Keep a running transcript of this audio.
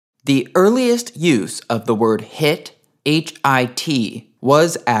The earliest use of the word hit, H-I-T,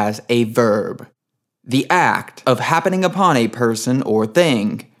 was as a verb. The act of happening upon a person or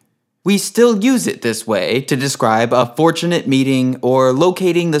thing. We still use it this way to describe a fortunate meeting or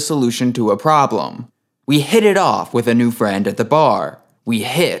locating the solution to a problem. We hit it off with a new friend at the bar. We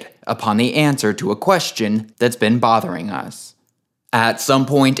hit upon the answer to a question that's been bothering us. At some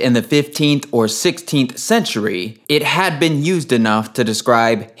point in the 15th or 16th century, it had been used enough to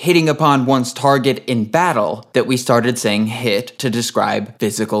describe hitting upon one's target in battle that we started saying hit to describe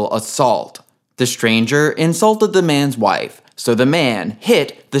physical assault. The stranger insulted the man's wife, so the man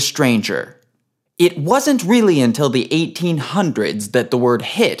hit the stranger. It wasn't really until the 1800s that the word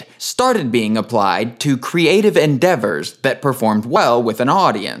hit started being applied to creative endeavors that performed well with an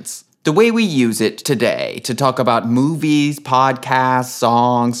audience. The way we use it today to talk about movies, podcasts,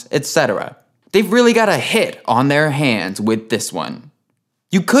 songs, etc. They've really got a hit on their hands with this one.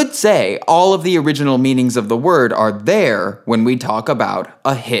 You could say all of the original meanings of the word are there when we talk about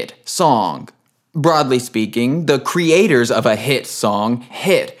a hit song. Broadly speaking, the creators of a hit song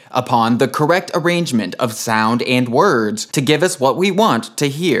hit upon the correct arrangement of sound and words to give us what we want to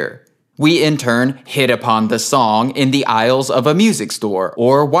hear. We in turn hit upon the song in the aisles of a music store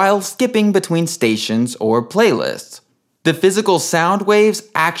or while skipping between stations or playlists. The physical sound waves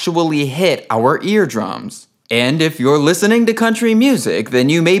actually hit our eardrums. And if you're listening to country music, then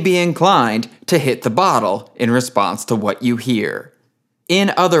you may be inclined to hit the bottle in response to what you hear.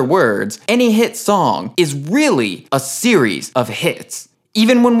 In other words, any hit song is really a series of hits.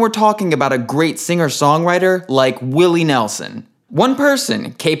 Even when we're talking about a great singer-songwriter like Willie Nelson. One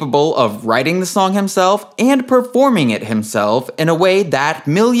person capable of writing the song himself and performing it himself in a way that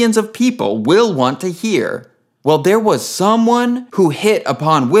millions of people will want to hear. Well, there was someone who hit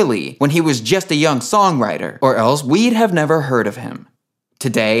upon Willie when he was just a young songwriter, or else we'd have never heard of him.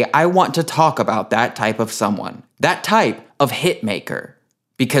 Today, I want to talk about that type of someone, that type of hit maker.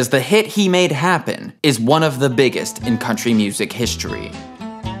 Because the hit he made happen is one of the biggest in country music history.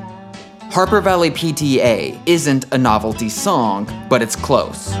 Harper Valley PTA isn't a novelty song, but it's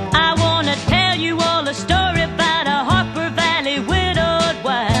close. I want to tell you all a story about a Harper Valley widowed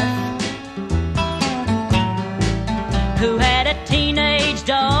wife who had a teenage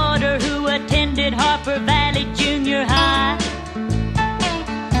daughter who attended Harper Valley Junior High.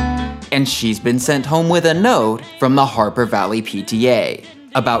 And she's been sent home with a note from the Harper Valley PTA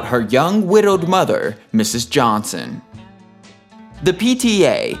about her young widowed mother, Mrs. Johnson. The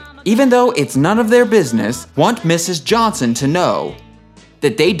PTA, even though it's none of their business, want Mrs. Johnson to know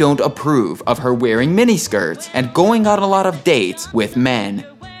that they don't approve of her wearing miniskirts and going on a lot of dates with men.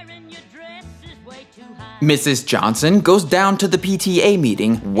 Mrs. Johnson goes down to the PTA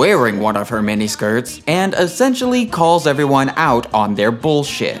meeting wearing one of her miniskirts and essentially calls everyone out on their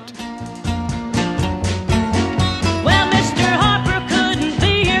bullshit.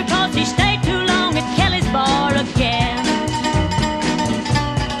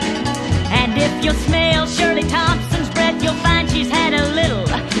 You'll smell Shirley Thompson's breath, you'll find she's had a little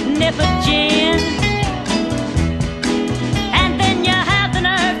nip of gin. And then you have the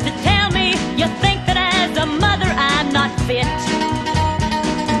nerve to tell me you think that as a mother I'm not fit.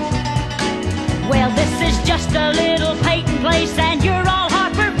 Well, this is just a little Peyton place and you're all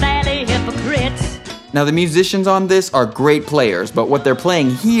Harper Valley hypocrites. Now the musicians on this are great players, but what they're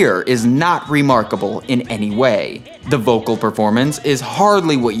playing here is not remarkable in any way. The vocal performance is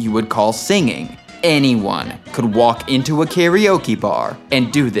hardly what you would call singing. Anyone could walk into a karaoke bar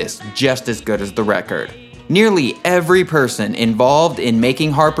and do this just as good as the record. Nearly every person involved in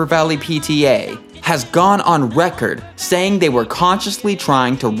making Harper Valley PTA has gone on record saying they were consciously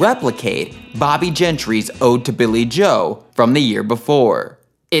trying to replicate Bobby Gentry's Ode to Billie Joe from the year before.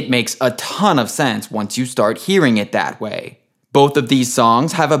 It makes a ton of sense once you start hearing it that way. Both of these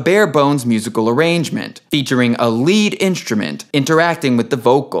songs have a bare-bones musical arrangement, featuring a lead instrument interacting with the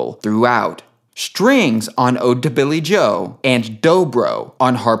vocal throughout. Strings on Ode to Billie Joe, and dobro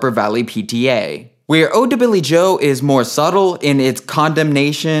on Harper Valley PTA. Where Ode to Billie Joe is more subtle in its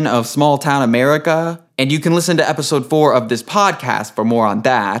condemnation of small-town America, and you can listen to episode 4 of this podcast for more on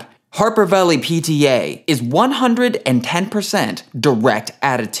that, Harper Valley PTA is 110% direct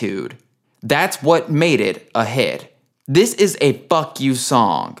attitude. That's what made it a hit. This is a fuck you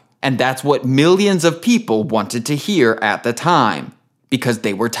song, and that's what millions of people wanted to hear at the time, because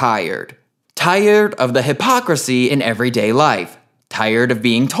they were tired. Tired of the hypocrisy in everyday life. Tired of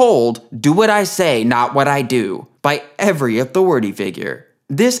being told, do what I say, not what I do, by every authority figure.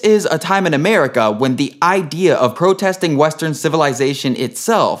 This is a time in America when the idea of protesting Western civilization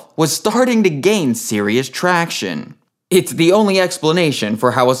itself was starting to gain serious traction. It's the only explanation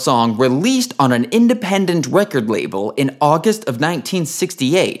for how a song released on an independent record label in August of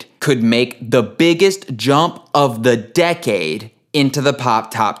 1968 could make the biggest jump of the decade into the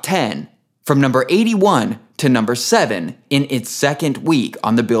pop top 10, from number 81 to number 7 in its second week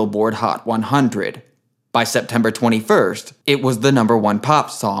on the Billboard Hot 100. By September 21st, it was the number 1 pop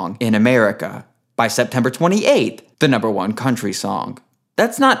song in America. By September 28th, the number 1 country song.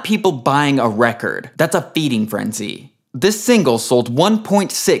 That's not people buying a record, that's a feeding frenzy. This single sold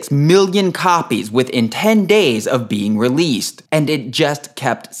 1.6 million copies within 10 days of being released, and it just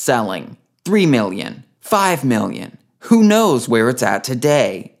kept selling. 3 million, 5 million, who knows where it's at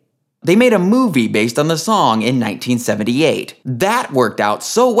today. They made a movie based on the song in 1978. That worked out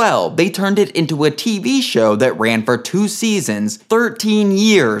so well, they turned it into a TV show that ran for 2 seasons, 13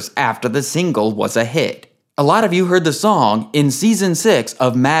 years after the single was a hit. A lot of you heard the song in season 6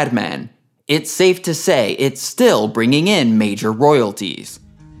 of Mad Men. It's safe to say it's still bringing in major royalties.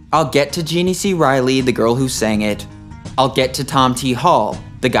 I'll get to Jeannie C. Riley, the girl who sang it. I'll get to Tom T. Hall,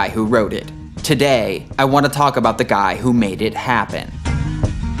 the guy who wrote it. Today, I want to talk about the guy who made it happen.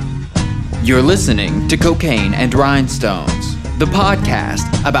 You're listening to Cocaine and Rhinestones, the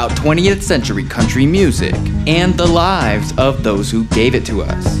podcast about 20th century country music and the lives of those who gave it to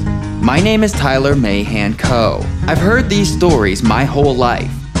us. My name is Tyler Mahan Coe. I've heard these stories my whole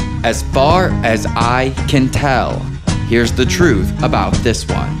life. As far as I can tell, here's the truth about this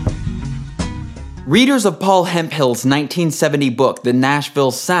one. Readers of Paul Hemphill's 1970 book, The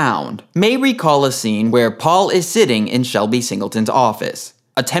Nashville Sound, may recall a scene where Paul is sitting in Shelby Singleton's office,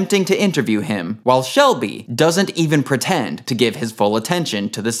 attempting to interview him, while Shelby doesn't even pretend to give his full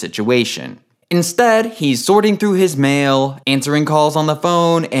attention to the situation. Instead, he's sorting through his mail, answering calls on the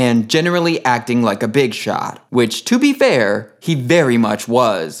phone, and generally acting like a big shot, which, to be fair, he very much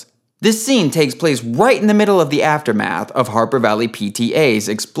was. This scene takes place right in the middle of the aftermath of Harper Valley PTA's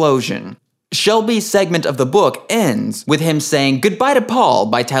explosion. Shelby's segment of the book ends with him saying goodbye to Paul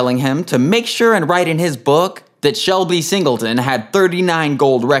by telling him to make sure and write in his book that Shelby Singleton had 39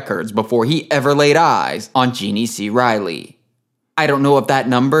 gold records before he ever laid eyes on Jeannie C. Riley. I don't know if that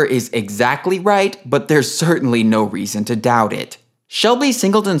number is exactly right, but there's certainly no reason to doubt it. Shelby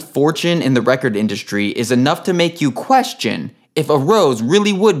Singleton's fortune in the record industry is enough to make you question if a rose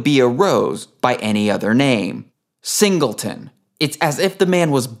really would be a rose by any other name. Singleton. It's as if the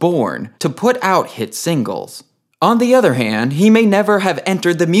man was born to put out hit singles. On the other hand, he may never have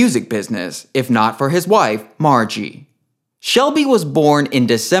entered the music business if not for his wife, Margie. Shelby was born in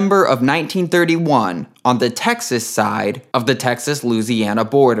December of 1931 on the Texas side of the Texas-Louisiana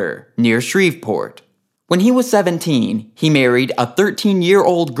border, near Shreveport. When he was 17, he married a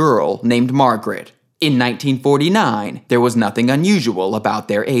 13-year-old girl named Margaret. In 1949, there was nothing unusual about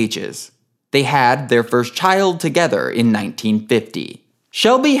their ages. They had their first child together in 1950.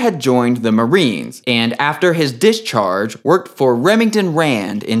 Shelby had joined the Marines and after his discharge worked for Remington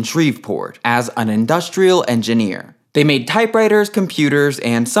Rand in Shreveport as an industrial engineer. They made typewriters, computers,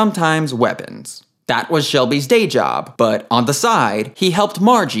 and sometimes weapons. That was Shelby's day job, but on the side, he helped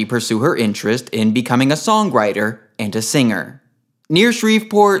Margie pursue her interest in becoming a songwriter and a singer. Near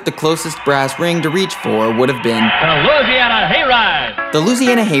Shreveport, the closest brass ring to reach for would have been the Louisiana Hayride. The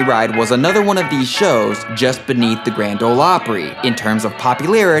Louisiana Hayride was another one of these shows just beneath the Grand Ole Opry in terms of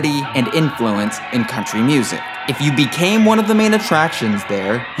popularity and influence in country music. If you became one of the main attractions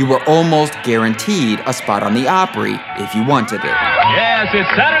there, you were almost guaranteed a spot on the Opry if you wanted it. Yes, it's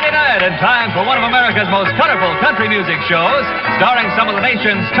Saturday night and time for one of America's most colorful country music shows, starring some of the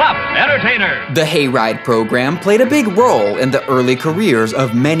nation's top entertainers. The Hayride program played a big role in the early careers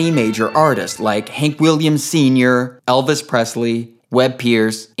of many major artists like Hank Williams Sr., Elvis Presley, Webb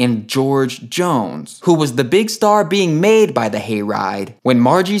Pierce, and George Jones, who was the big star being made by the Hayride when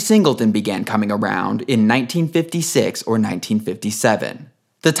Margie Singleton began coming around in 1956 or 1957.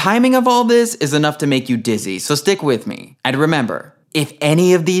 The timing of all this is enough to make you dizzy, so stick with me. And remember, if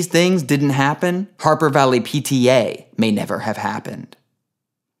any of these things didn't happen, Harper Valley PTA may never have happened.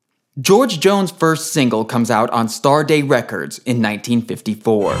 George Jones' first single comes out on Star Day Records in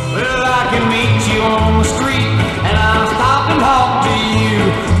 1954. Well, I can meet you on the street, and I'll stop and talk to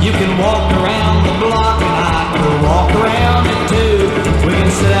you. You can walk around the block, and I can walk around it too. We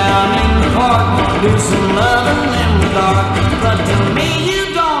can sit down in the park, do some loving in the dark. But to me,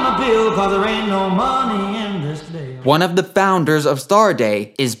 you don't appeal, 'cause there ain't no money in this day. One of the founders of Star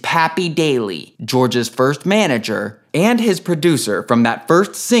Day is Pappy Daly, George's first manager, and his producer from that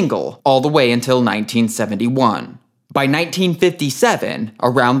first single all the way until 1971. By 1957,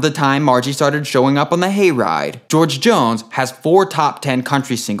 around the time Margie started showing up on the Hayride, George Jones has 4 top 10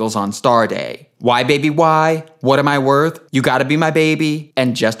 country singles on Star Day. Why Baby Why, What Am I Worth, You Gotta Be My Baby,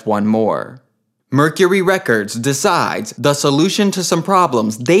 and just one more. Mercury Records decides the solution to some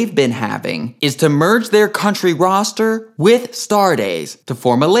problems they've been having is to merge their country roster with Starday's to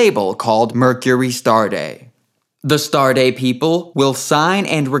form a label called Mercury Starday. The Starday people will sign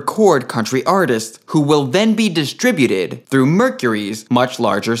and record country artists who will then be distributed through Mercury's much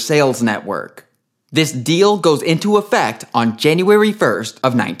larger sales network. This deal goes into effect on January 1st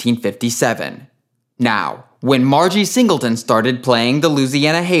of 1957. Now, when Margie Singleton started playing the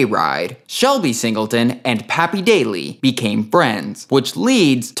Louisiana Hayride, Shelby Singleton and Pappy Daly became friends, which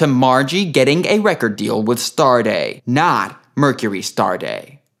leads to Margie getting a record deal with Starday, not Mercury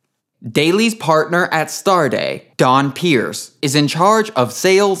Starday. Daly's partner at Starday, Don Pierce, is in charge of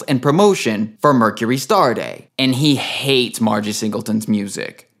sales and promotion for Mercury Starday, and he hates Margie Singleton's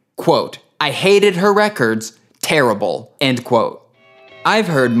music. Quote, "I hated her records, terrible," end quote. I've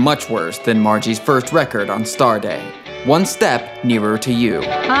heard much worse than Margie's first record on Starday, One Step Nearer to You.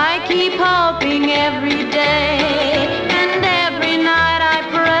 I keep hoping every day, and every night I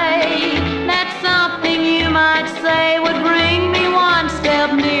pray that something you might say would bring me one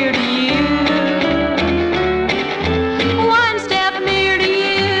step near to you. One step near to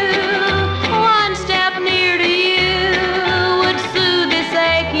you, one step near to you would soothe this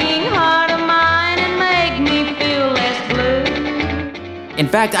aching heart of mine and make me feel less blue. In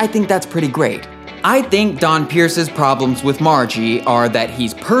fact, I think that's pretty great. I think Don Pierce's problems with Margie are that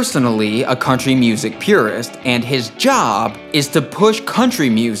he's personally a country music purist, and his job is to push country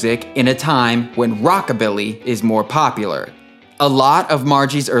music in a time when rockabilly is more popular. A lot of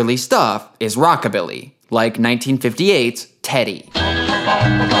Margie's early stuff is rockabilly, like 1958's Teddy. Oh,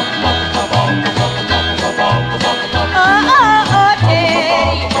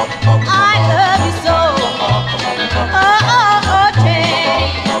 Teddy, I love you so. Oh,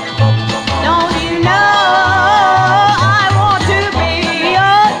 Teddy, don't you know I want to be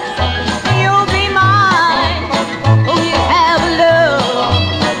yours? You'll be mine. Oh, you have a love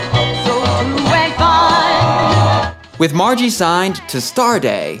so true and fine. With Margie signed to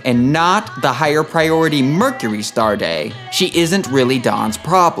Starday and not the higher priority Mercury Starday, she isn't really Don's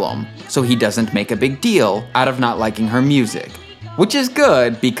problem, so he doesn't make a big deal out of not liking her music. Which is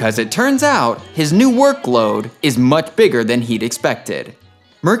good because it turns out his new workload is much bigger than he'd expected.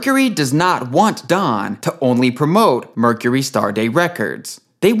 Mercury does not want Don to only promote Mercury Starday records.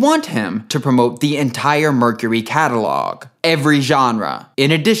 They want him to promote the entire Mercury catalog, every genre,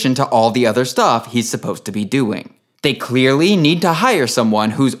 in addition to all the other stuff he's supposed to be doing. They clearly need to hire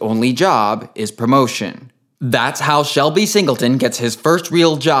someone whose only job is promotion. That's how Shelby Singleton gets his first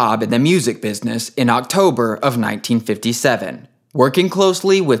real job in the music business in October of 1957, working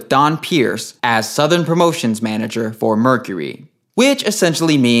closely with Don Pierce as Southern Promotions Manager for Mercury, which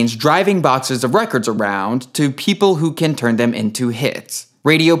essentially means driving boxes of records around to people who can turn them into hits.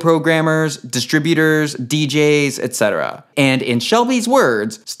 Radio programmers, distributors, DJs, etc. And in Shelby's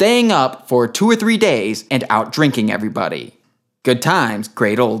words, staying up for 2 or 3 days and out drinking everybody. Good times,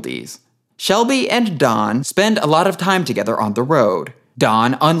 great oldies. Shelby and Don spend a lot of time together on the road,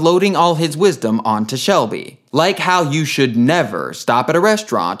 Don unloading all his wisdom onto Shelby, like how you should never stop at a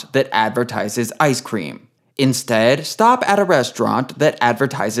restaurant that advertises ice cream. Instead, stop at a restaurant that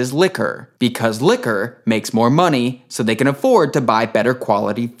advertises liquor, because liquor makes more money so they can afford to buy better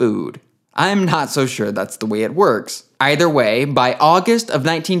quality food. I'm not so sure that's the way it works. Either way, by August of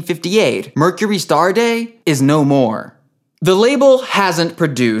 1958, Mercury Starday is no more. The label hasn't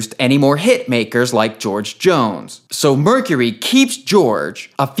produced any more hit makers like George Jones, so Mercury keeps George,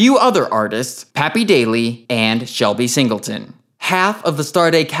 a few other artists, Pappy Daly, and Shelby Singleton. Half of the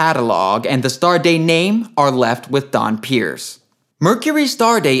Starday catalog and the Starday name are left with Don Pierce. Mercury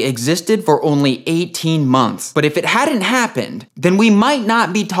Starday existed for only 18 months, but if it hadn't happened, then we might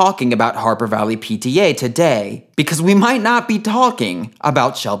not be talking about Harper Valley PTA today, because we might not be talking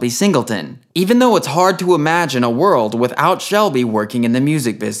about Shelby Singleton, even though it's hard to imagine a world without Shelby working in the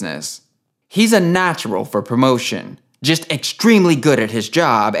music business. He's a natural for promotion, just extremely good at his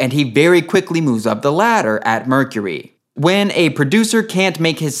job, and he very quickly moves up the ladder at Mercury. When a producer can't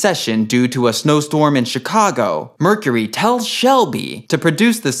make his session due to a snowstorm in Chicago, Mercury tells Shelby to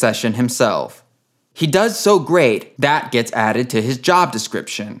produce the session himself. He does so great, that gets added to his job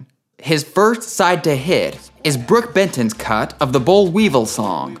description. His first side to hit is Brooke Benton's cut of the Boll Weevil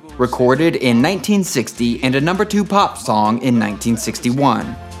song, recorded in 1960 and a number 2 pop song in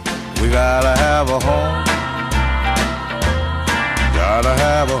 1961. We gotta have a home. Gotta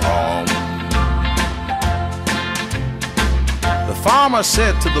have a home. The farmer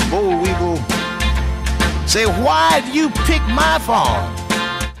said to the boll weevil, "Say, why do you pick my farm?"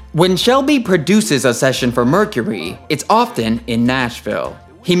 When Shelby produces a session for Mercury, it's often in Nashville.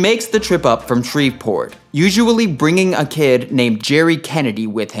 He makes the trip up from Shreveport, usually bringing a kid named Jerry Kennedy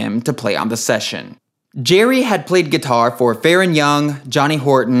with him to play on the session. Jerry had played guitar for Farron Young, Johnny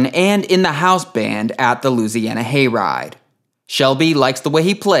Horton, and in the house band at the Louisiana Hayride. Shelby likes the way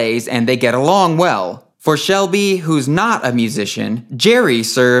he plays and they get along well. For Shelby, who's not a musician, Jerry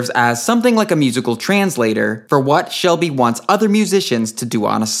serves as something like a musical translator for what Shelby wants other musicians to do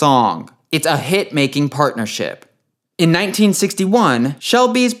on a song. It's a hit-making partnership. In 1961,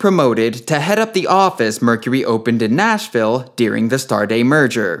 Shelby's promoted to head up the office Mercury opened in Nashville during the Starday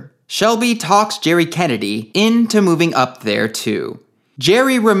merger. Shelby talks Jerry Kennedy into moving up there too.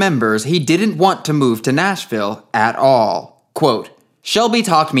 Jerry remembers he didn't want to move to Nashville at all. Quote, "Shelby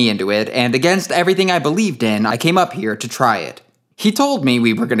talked me into it, and against everything I believed in, I came up here to try it. He told me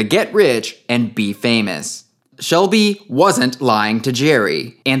we were going to get rich and be famous." Shelby wasn't lying to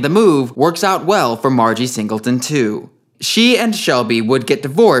Jerry, and the move works out well for Margie Singleton too. She and Shelby would get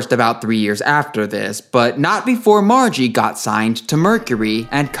divorced about 3 years after this, but not before Margie got signed to Mercury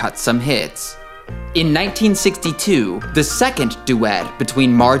and cut some hits. In 1962, the second duet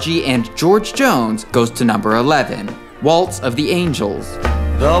between Margie and George Jones goes to number 11, Waltz of the Angels.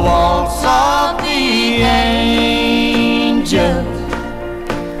 The waltz of the angels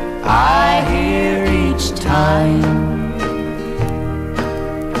I hear each time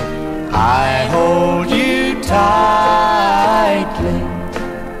I hold you tightly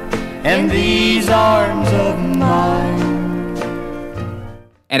in these arms of mine.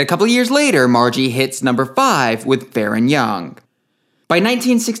 And a couple years later, Margie hits number 5 with Farron Young. By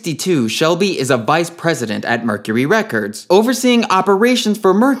 1962, Shelby is a vice president at Mercury Records, overseeing operations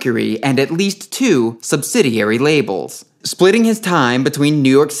for Mercury and at least 2 subsidiary labels, splitting his time between New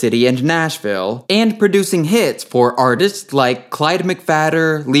York City and Nashville, and producing hits for artists like Clyde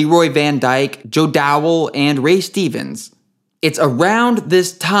McPhatter, Leroy Van Dyke, Joe Dowell, and Ray Stevens. It's around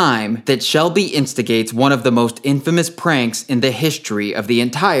this time that Shelby instigates one of the most infamous pranks in the history of the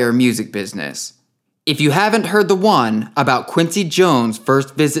entire music business. If you haven't heard the one about Quincy Jones'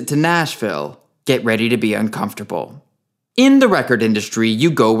 first visit to Nashville, get ready to be uncomfortable. In the record industry, you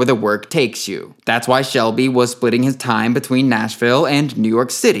go where the work takes you. That's why Shelby was splitting his time between Nashville and New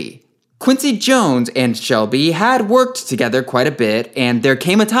York City. Quincy Jones and Shelby had worked together quite a bit, and there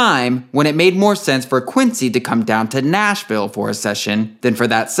came a time when it made more sense for Quincy to come down to Nashville for a session than for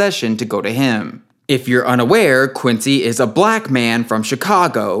that session to go to him. If you're unaware, Quincy is a black man from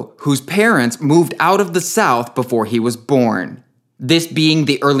Chicago whose parents moved out of the South before he was born. This being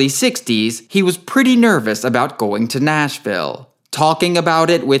the early 60s, he was pretty nervous about going to Nashville. Talking about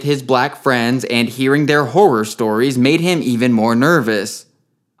it with his black friends and hearing their horror stories made him even more nervous.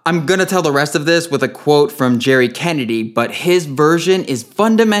 I'm gonna tell the rest of this with a quote from Jerry Kennedy, but his version is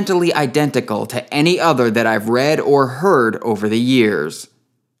fundamentally identical to any other that I've read or heard over the years.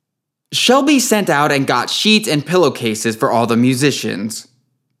 Shelby sent out and got sheets and pillowcases for all the musicians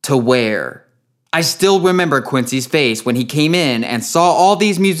to wear. I still remember Quincy's face when he came in and saw all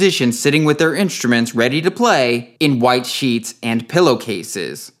these musicians sitting with their instruments ready to play in white sheets and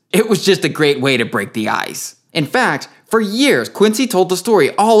pillowcases. It was just a great way to break the ice. In fact, for years, Quincy told the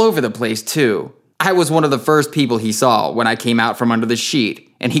story all over the place too. I was one of the first people he saw when I came out from under the sheet,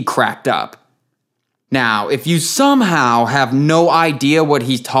 and he cracked up. Now, if you somehow have no idea what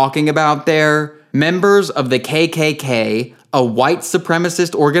he's talking about there, members of the KKK, a white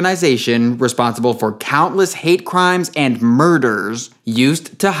supremacist organization responsible for countless hate crimes and murders,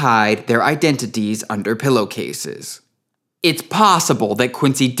 used to hide their identities under pillowcases. It's possible that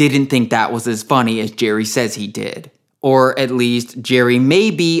Quincy didn't think that was as funny as Jerry says he did. Or at least, Jerry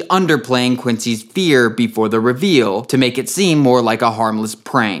may be underplaying Quincy's fear before the reveal to make it seem more like a harmless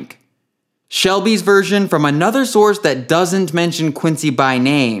prank. Shelby's version from another source that doesn't mention Quincy by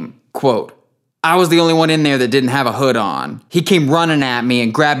name, quote, "I was the only one in there that didn't have a hood on. He came running at me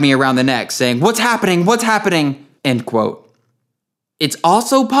and grabbed me around the neck saying, 'What's happening? What's happening?' End quote. It's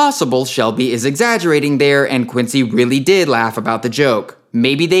also possible Shelby is exaggerating there and Quincy really did laugh about the joke.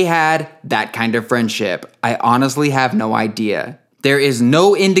 Maybe they had that kind of friendship. I honestly have no idea. There is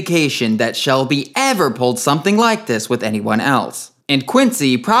no indication that Shelby ever pulled something like this with anyone else. And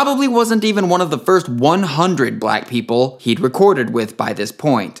Quincy probably wasn't even one of the first 100 black people he'd recorded with by this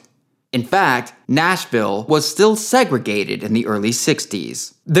point. In fact, Nashville was still segregated in the early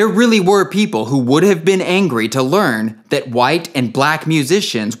 60s. There really were people who would have been angry to learn that white and black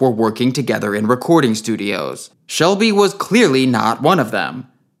musicians were working together in recording studios. Shelby was clearly not one of them.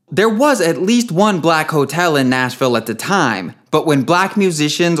 There was at least one black hotel in Nashville at the time, But when black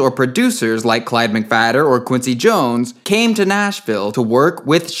musicians or producers like Clyde McPhatter or Quincy Jones came to Nashville to work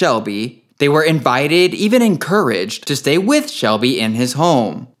with Shelby, they were invited, even encouraged, to stay with Shelby in his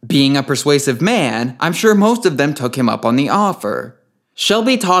home. Being a persuasive man, I'm sure most of them took him up on the offer.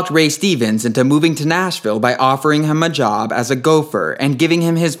 Shelby talked Ray Stevens into moving to Nashville by offering him a job as a gopher and giving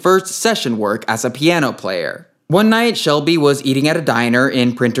him his first session work as a piano player. One night, Shelby was eating at a diner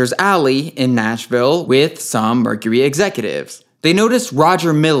in Printer's Alley in Nashville with some Mercury executives. They noticed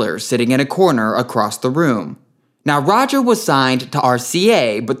Roger Miller sitting in a corner across the room. Now, Roger was signed to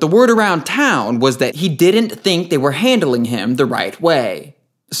RCA, but the word around town was that he didn't think they were handling him the right way.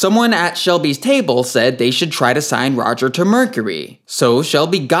 Someone at Shelby's table said they should try to sign Roger to Mercury. So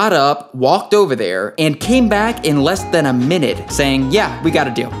Shelby got up, walked over there, and came back in less than a minute saying, "Yeah, we got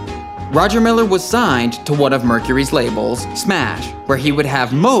a deal." Roger Miller was signed to one of Mercury's labels, Smash, where he would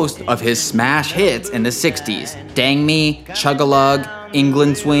have most of his smash hits in the 60s. Dang Me, Chug-a-Lug,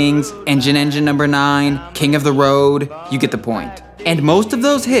 England Swings, Engine Number 9, King of the Road, you get the point. And most of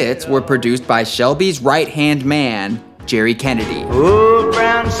those hits were produced by Shelby's right-hand man, Jerry Kennedy. Old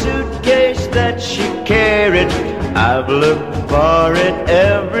brown suitcase that she carried, I've looked for it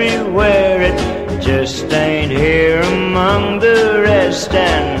everywhere. It just ain't here among the rest,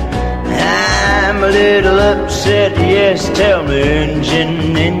 and I'm a little upset. Yes, tell me,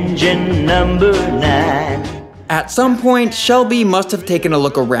 engine number 9. At some point, Shelby must have taken a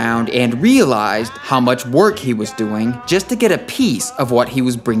look around and realized how much work he was doing just to get a piece of what he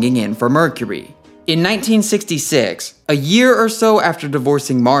was bringing in for Mercury. In 1966, a year or so after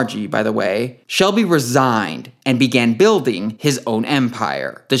divorcing Margie, by the way, Shelby resigned and began building his own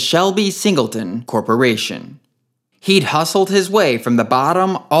empire, the Shelby Singleton Corporation. He'd hustled his way from the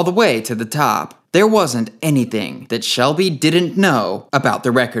bottom all the way to the top. There wasn't anything that Shelby didn't know about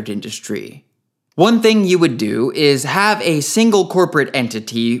the record industry. One thing you would do is have a single corporate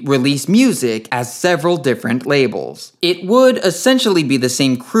entity release music as several different labels. It would essentially be the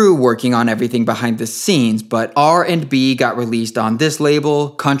same crew working on everything behind the scenes, but R&B got released on this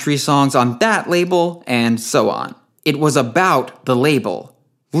label, country songs on that label, and so on. It was about the label,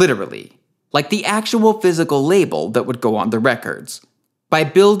 literally, like the actual physical label that would go on the records. By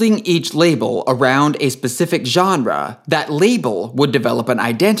building each label around a specific genre, that label would develop an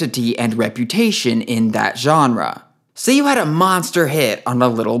identity and reputation in that genre. Say you had a monster hit on a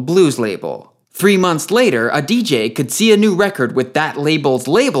little blues label. 3 months later, a DJ could see a new record with that label's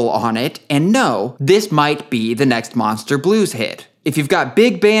label on it and know this might be the next monster blues hit. If you've got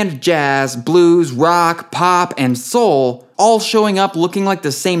big band jazz, blues, rock, pop, and soul all showing up looking like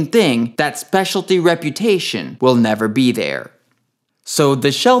the same thing, that specialty reputation will never be there. So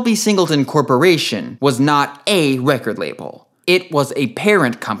the Shelby Singleton Corporation was not a record label. It was a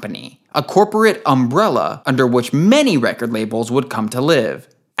parent company, a corporate umbrella under which many record labels would come to live,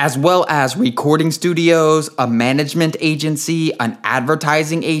 as well as recording studios, a management agency, an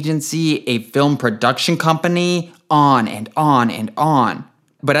advertising agency, a film production company, on and on and on.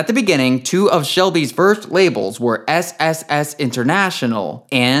 But at the beginning, 2 of Shelby's first labels were SSS International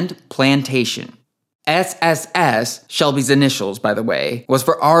and Plantation. SSS, Shelby's initials by the way, was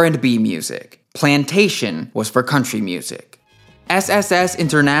for R&B music. Plantation was for country music. SSS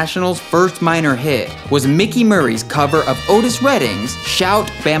International's first minor hit was Mickey Murray's cover of Otis Redding's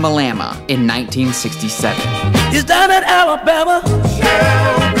Shout Bama-Lama in 1967. It's down in Alabama,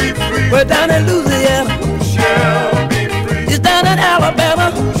 shall be free. We're down in Louisiana, shall be free. It's down in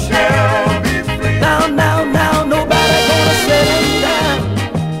Alabama, shall be free. Now, nobody gonna set him down.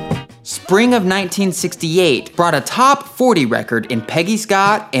 Spring of 1968 brought a top 40 record in Peggy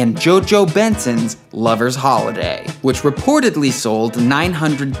Scott and JoJo Benson's Lover's Holiday, which reportedly sold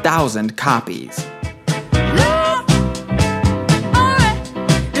 900,000 copies. Love,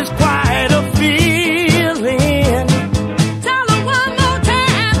 it's quite a feeling. Tell her one more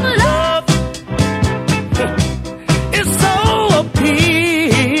time, love, it's so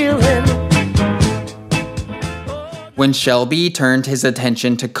appealing. When Shelby turned his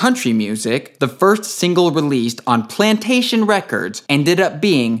attention to country music, the first single released on Plantation Records ended up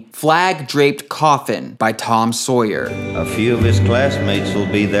being Flag Draped Coffin by Tom Sawyer. A few of his classmates will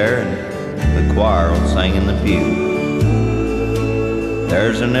be there, and the choir will sing in the pew.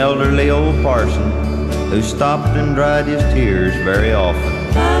 There's an elderly old parson who stopped and dried his tears very often.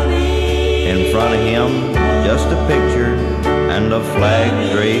 In front of him, just a picture and a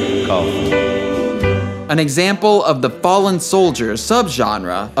flag draped coffin. An example of the fallen soldiers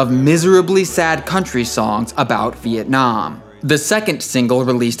subgenre of miserably sad country songs about Vietnam. The second single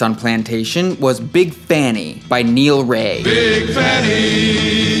released on Plantation was Big Fanny by Neil Ray. Big Fanny,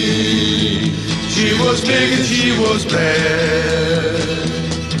 she was was big and she was bad.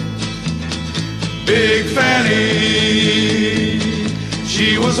 Big Fanny,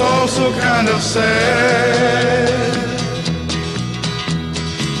 she was also kind of sad.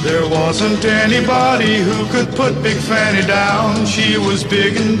 There wasn't anybody who could put Big Fanny down. She was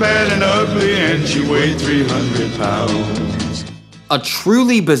big and bad and ugly, and she weighed 300 pounds. A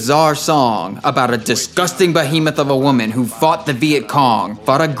truly bizarre song about a disgusting behemoth of a woman who fought the Viet Cong,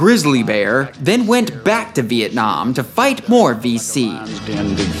 fought a grizzly bear, then went back to Vietnam to fight more VC.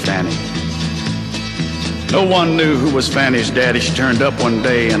 Den Big Fanny. No one knew who was Fanny's daddy. She turned up one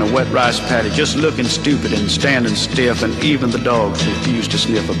day in a wet rice paddy, just looking stupid and standing stiff, and even the dogs refused to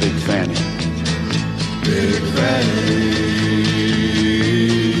sniff a Big Fanny. Big Fanny.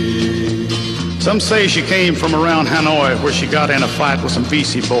 Some say she came from around Hanoi, where she got in a fight with some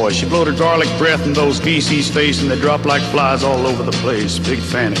VC boys. She blowed her garlic breath in those VC's face, and they dropped like flies all over the place. Big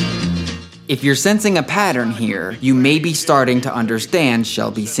Fanny. If you're sensing a pattern here, you may be starting to understand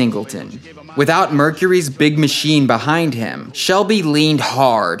Shelby Singleton. Without Mercury's big machine behind him, Shelby leaned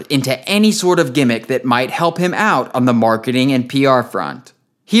hard into any sort of gimmick that might help him out on the marketing and PR front.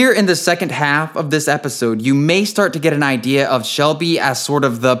 Here in the second half of this episode, you may start to get an idea of Shelby as sort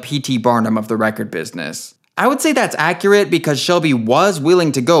of the P.T. Barnum of the record business. I would say that's accurate because Shelby was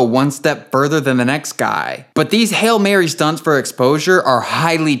willing to go one step further than the next guy. But these Hail Mary stunts for exposure are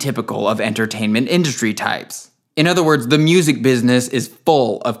highly typical of entertainment industry types. In other words, the music business is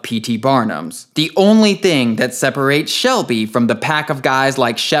full of P.T. Barnums. The only thing that separates Shelby from the pack of guys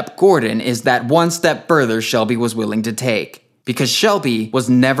like Shep Gordon is that one step further Shelby was willing to take. Because Shelby was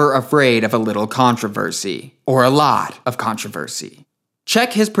never afraid of a little controversy. Or a lot of controversy.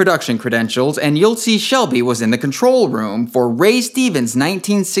 Check his production credentials and you'll see Shelby was in the control room for Ray Stevens'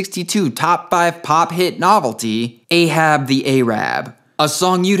 1962 top 5 pop hit novelty, Ahab the Arab. A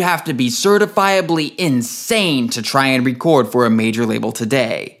song you'd have to be certifiably insane to try and record for a major label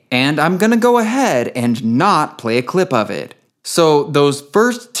today. And I'm gonna go ahead and not play a clip of it. So those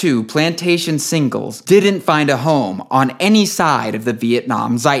first 2 Plantation singles didn't find a home on any side of the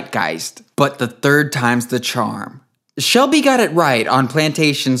Vietnam zeitgeist, but the third time's the charm. Shelby got it right on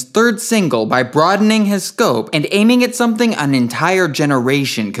Plantation's 3rd single by broadening his scope and aiming at something an entire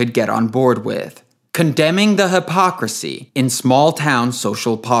generation could get on board with. Condemning the hypocrisy in small-town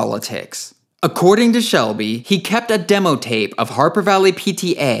social politics. According to Shelby, he kept a demo tape of Harper Valley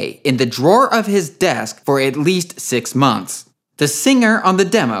PTA in the drawer of his desk for at least 6 months. The singer on the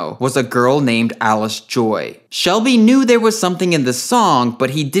demo was a girl named Alice Joy. Shelby knew there was something in the song,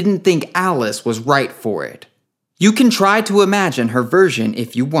 but he didn't think Alice was right for it. You can try to imagine her version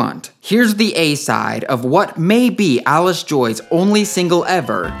if you want. Here's the A-side of what may be Alice Joy's only single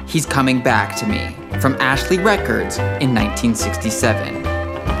ever, He's Coming Back to Me, from Ashley Records in 1967.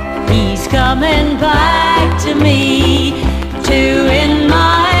 He's coming back to me, to end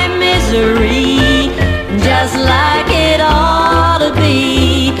my misery, just like it ought to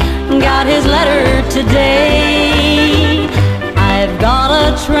be. Got his letter today. I've got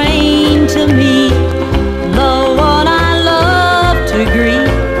a train to meet, the one I love to greet.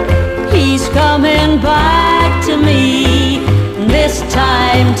 He's coming back to me, this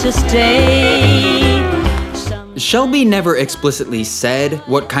time to stay. Shelby never explicitly said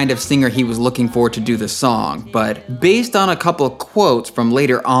what kind of singer he was looking for to do the song, but based on a couple quotes from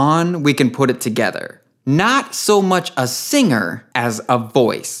later on, we can put it together. Not so much a singer as a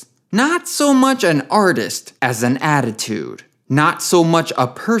voice. Not so much an artist as an attitude. Not so much a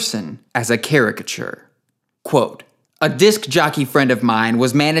person as a caricature. Quote, a disc jockey friend of mine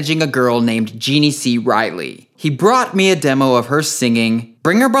was managing a girl named Jeannie C. Riley. He brought me a demo of her singing.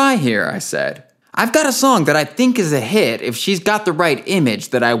 Bring her by here, I said. I've got a song that I think is a hit if she's got the right image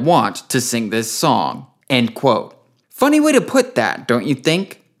that I want to sing this song. End quote. Funny way to put that, don't you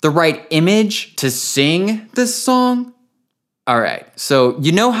think? The right image to sing this song? Alright, so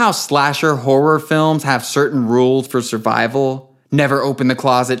you know how slasher horror films have certain rules for survival? Never open the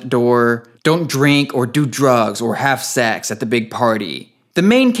closet door, don't drink or do drugs or have sex at the big party. The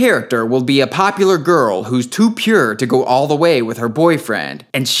main character will be a popular girl who's too pure to go all the way with her boyfriend,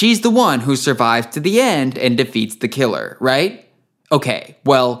 and she's the one who survives to the end and defeats the killer, right? Okay,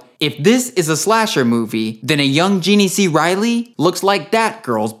 well, if this is a slasher movie, then a young Jeannie C. Riley looks like that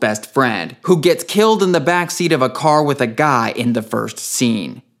girl's best friend, who gets killed in the backseat of a car with a guy in the first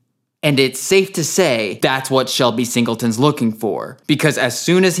scene. And it's safe to say that's what Shelby Singleton's looking for, because as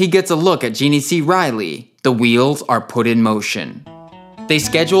soon as he gets a look at Jeannie C. Riley, the wheels are put in motion. They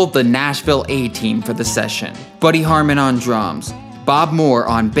scheduled the Nashville A-Team for the session. Buddy Harmon on drums, Bob Moore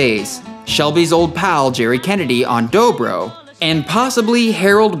on bass, Shelby's old pal Jerry Kennedy on dobro, And possibly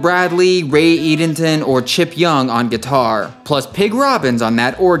Harold Bradley, Ray Edenton, or Chip Young on guitar, plus Pig Robbins on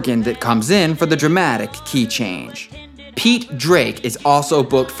that organ that comes in for the dramatic key change. Pete Drake is also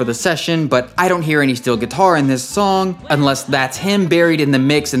booked for the session, but I don't hear any steel guitar in this song, unless that's him buried in the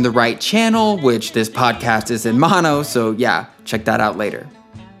mix in the right channel, which this podcast is in mono, so yeah, check that out later.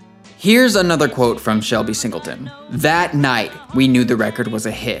 Here's another quote from Shelby Singleton. "That night, we knew the record was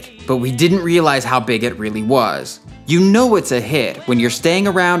a hit, but we didn't realize how big it really was. You know it's a hit when you're staying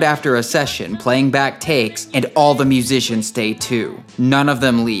around after a session playing back takes and all the musicians stay too. None of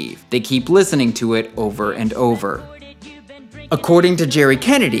them leave. They keep listening to it over and over." According to Jerry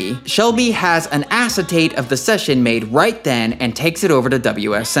Kennedy, Shelby has an acetate of the session made right then and takes it over to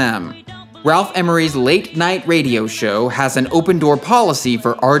WSM. Ralph Emery's late night radio show has an open door policy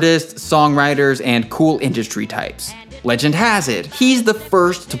for artists, songwriters, and cool industry types. Legend has it, he's the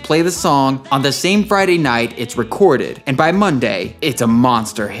first to play the song on the same Friday night it's recorded, and by Monday, it's a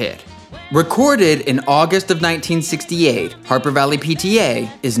monster hit. Recorded in August of 1968, Harper Valley PTA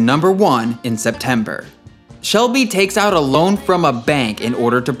is #1 in September. Shelby takes out a loan from a bank in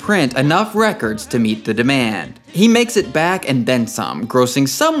order to print enough records to meet the demand. He makes it back and then some, grossing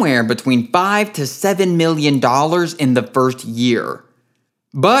somewhere between $5 to $7 million in the first year.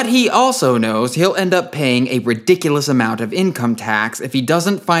 But he also knows he'll end up paying a ridiculous amount of income tax if he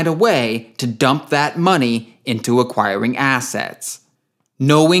doesn't find a way to dump that money into acquiring assets.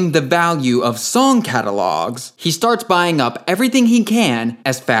 Knowing the value of song catalogs, he starts buying up everything he can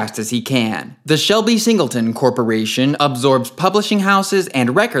as fast as he can. The Shelby Singleton Corporation absorbs publishing houses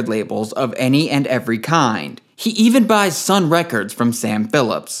and record labels of any and every kind. He even buys Sun Records from Sam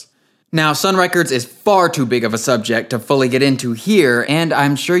Phillips. Now, Sun Records is far too big of a subject to fully get into here, and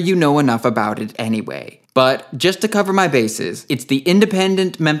I'm sure you know enough about it anyway. But just to cover my bases, it's the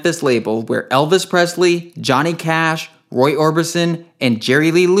independent Memphis label where Elvis Presley, Johnny Cash, Roy Orbison, and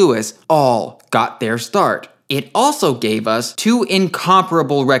Jerry Lee Lewis all got their start. It also gave us two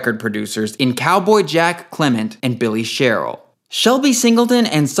incomparable record producers in Cowboy Jack Clement and Billy Sherrill. Shelby Singleton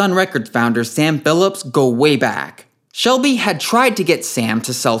and Sun Records founder Sam Phillips go way back. Shelby had tried to get Sam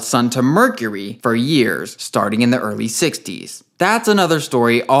to sell Sun to Mercury for years, starting in the early 60s. That's another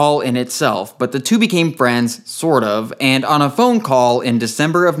story all in itself, but the two became friends, sort of, and on a phone call in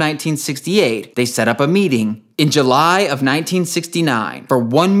December of 1968, they set up a meeting. In July of 1969, for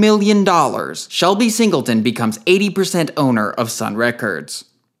 $1 million, Shelby Singleton becomes 80% owner of Sun Records.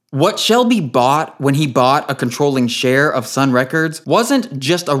 What Shelby bought when he bought a controlling share of Sun Records wasn't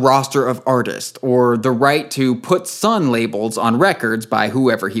just a roster of artists or the right to put Sun labels on records by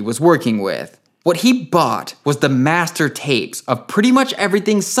whoever he was working with. What he bought was the master tapes of pretty much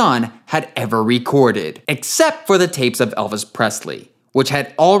everything Sun had ever recorded, except for the tapes of Elvis Presley, which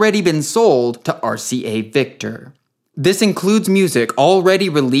had already been sold to RCA Victor. This includes music already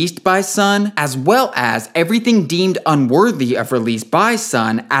released by Sun, as well as everything deemed unworthy of release by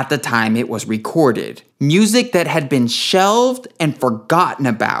Sun at the time it was recorded. Music that had been shelved and forgotten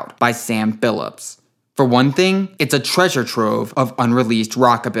about by Sam Phillips. For one thing, it's a treasure trove of unreleased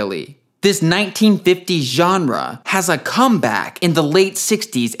rockabilly. This 1950s genre has a comeback in the late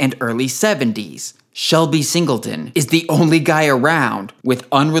 60s and early 70s. Shelby Singleton is the only guy around with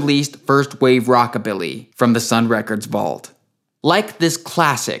unreleased first-wave rockabilly from the Sun Records vault. Like this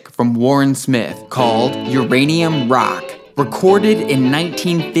classic from Warren Smith called Uranium Rock, recorded in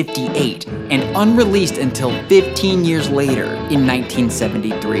 1958 and unreleased until 15 years later in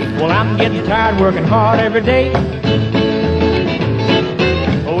 1973. Well, I'm getting tired working hard every day.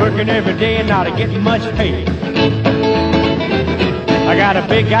 Working every day and not getting much pay. I got a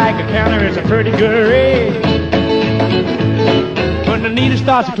big Geiger counter, it's a pretty good rate. When the needle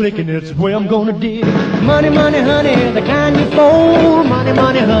starts clicking, it's the way I'm gonna dig. Money, money, honey, the kind you fold. Money,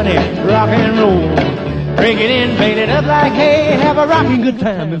 money, honey, rock and roll. Break it in, bait it up like hay. Have a rocking good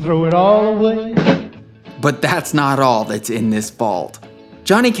time and throw it all away. But that's not all that's in this vault.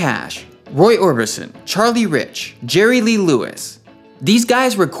 Johnny Cash, Roy Orbison, Charlie Rich, Jerry Lee Lewis. These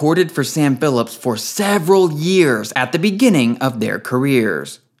guys recorded for Sam Phillips for several years at the beginning of their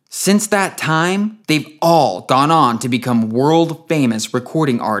careers. Since that time, they've all gone on to become world-famous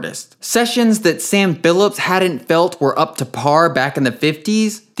recording artists. Sessions that Sam Phillips hadn't felt were up to par back in the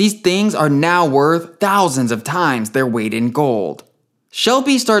 50s, these things are now worth thousands of times their weight in gold.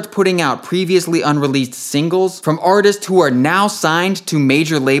 Shelby starts putting out previously unreleased singles from artists who are now signed to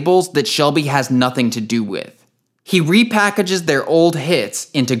major labels that Shelby has nothing to do with. He repackages their old hits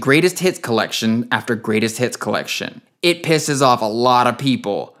into greatest hits collection after greatest hits collection. It pisses off a lot of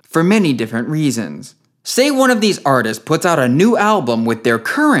people, for many different reasons. Say one of these artists puts out a new album with their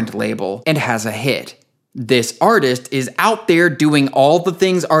current label and has a hit. This artist is out there doing all the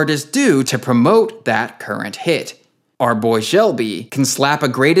things artists do to promote that current hit. Our boy Shelby can slap a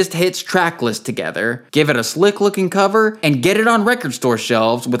greatest hits track list together, give it a slick looking cover, and get it on record store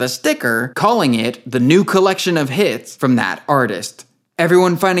shelves with a sticker calling it the new collection of hits from that artist.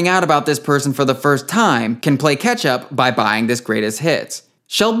 Everyone finding out about this person for the first time can play catch up by buying this greatest hits.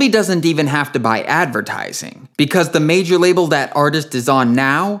 Shelby doesn't even have to buy advertising, because the major label that artist is on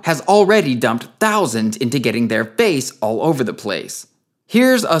now has already dumped thousands into getting their face all over the place.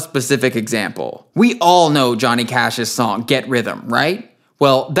 Here's a specific example. We all know Johnny Cash's song Get Rhythm, right?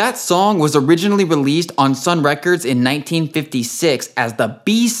 Well, that song was originally released on Sun Records in 1956 as the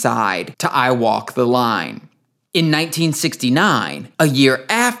B-side to I Walk the Line. In 1969, a year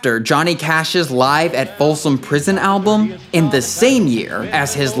after Johnny Cash's Live at Folsom Prison album, and the same year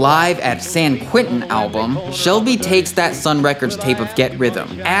as his Live at San Quentin album, Shelby takes that Sun Records tape of Get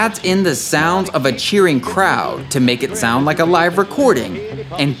Rhythm, adds in the sounds of a cheering crowd to make it sound like a live recording,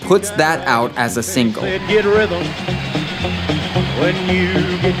 and puts that out as a single. Get rhythm. When you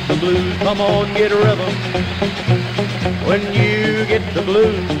get the blues, come on, get rhythm. When you get the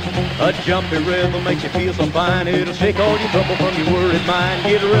blues, a jumpy rhythm makes you feel so fine. It'll shake all your trouble from your worried mind.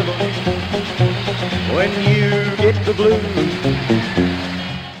 Get rhythm. When you get the blues.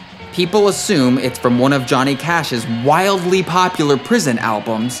 People assume it's from one of Johnny Cash's wildly popular prison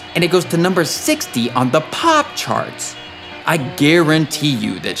albums, and it goes to number 60 on the pop charts. I guarantee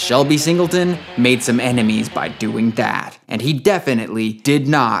you that Shelby Singleton made some enemies by doing that, and he definitely did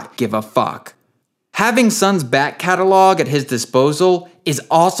not give a fuck. Having Sun's back catalog at his disposal is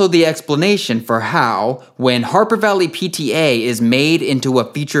also the explanation for how, when Harper Valley PTA is made into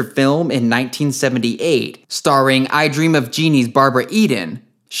a feature film in 1978, starring I Dream of Jeannie's Barbara Eden,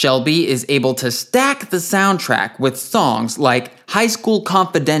 Shelby is able to stack the soundtrack with songs like High School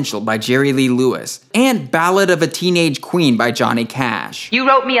Confidential by Jerry Lee Lewis and Ballad of a Teenage Queen by Johnny Cash. You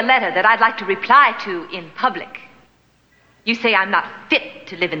wrote me a letter that I'd like to reply to in public. You say I'm not fit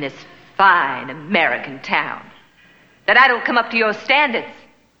to live in this fine American town, that I don't come up to your standards,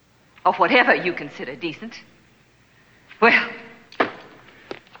 or whatever you consider decent. Well,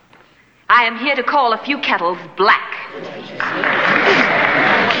 I am here to call a few kettles black.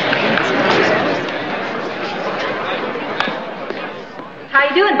 How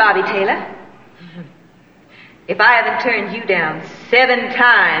you doing, Bobby Taylor? If I haven't turned you down 7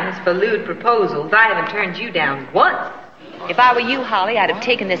 times for lewd proposals, I haven't turned you down once. If I were you, Holly, I'd have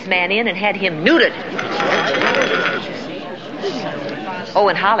taken this man in and had him neutered. Oh,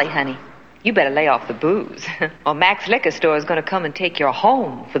 and Holly, honey, you better lay off the booze, or Mac's Liquor Store is going to come and take your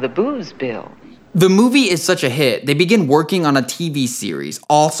home for the booze bill. The movie is such a hit, they begin working on a TV series,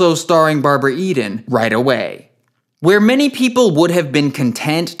 also starring Barbara Eden, right away. Where many people would have been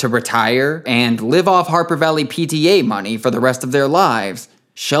content to retire and live off Harper Valley PTA money for the rest of their lives,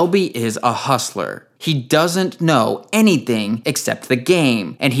 Shelby is a hustler. He doesn't know anything except the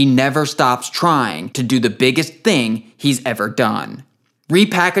game, and he never stops trying to do the biggest thing he's ever done.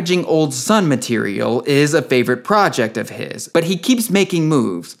 Repackaging old Sun material is a favorite project of his, but he keeps making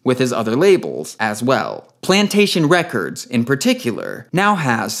moves with his other labels as well. Plantation Records, in particular, now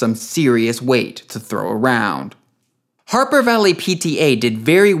has some serious weight to throw around. Harper Valley PTA did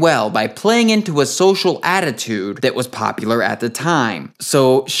very well by playing into a social attitude that was popular at the time,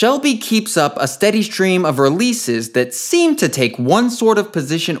 so Shelby keeps up a steady stream of releases that seem to take one sort of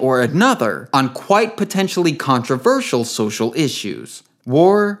position or another on quite potentially controversial social issues.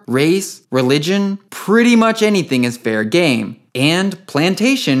 War, race, religion, pretty much anything is fair game. And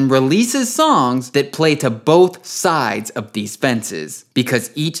Plantation releases songs that play to both sides of these fences,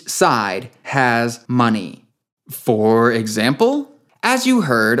 because each side has money. For example, as you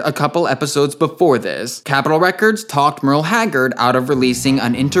heard a couple episodes before this, Capitol Records talked Merle Haggard out of releasing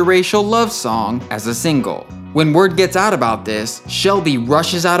an interracial love song as a single. When word gets out about this, Shelby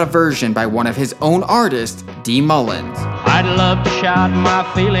rushes out a version by one of his own artists, D. Mullins. I'd love to shout my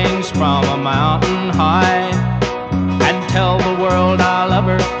feelings from a mountain high and tell the world I love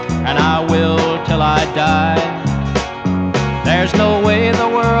her, and I will till I die. There's no way the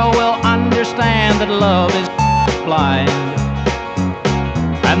world will understand that love is blind,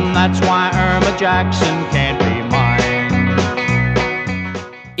 and that's why Irma Jackson can't be mine.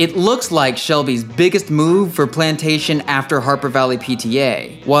 It looks like Shelby's biggest move for Plantation after Harper Valley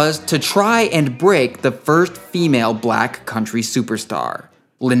PTA was to try and break the first female black country superstar,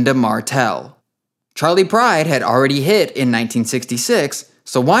 Linda Martell. Charlie Pride had already hit in 1966,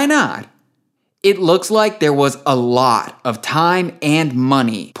 so why not? It looks like there was a lot of time and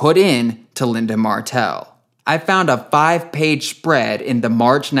money put in to Linda Martell. I found a 5-page spread in the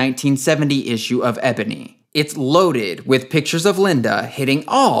March 1970 issue of Ebony. It's loaded with pictures of Linda hitting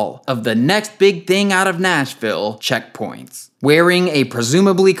all of the next big thing out of Nashville checkpoints. Wearing a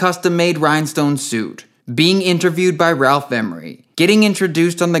presumably custom-made rhinestone suit, being interviewed by Ralph Emery, getting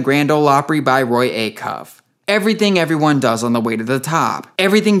introduced on the Grand Ole Opry by Roy Acuff. Everything everyone does on the way to the top.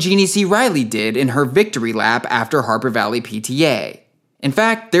 Everything Jeannie C. Riley did in her victory lap after Harper Valley PTA. In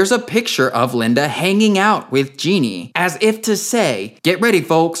fact, there's a picture of Linda hanging out with Jeannie, as if to say, get ready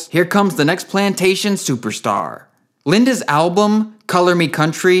folks, here comes the next plantation superstar. Linda's album, Color Me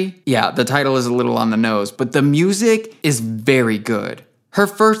Country, yeah, the title is a little on the nose, but the music is very good. Her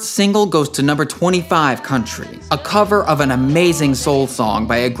first single goes to number 25 country, a cover of an amazing soul song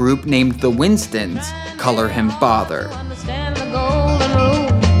by a group named The Winstons, Color Him Father. Understand the golden rule.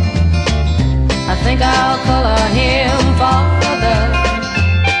 I think I'll color him father.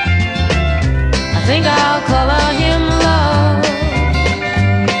 I think I'll color him love.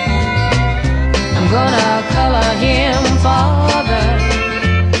 I'm gonna color him father.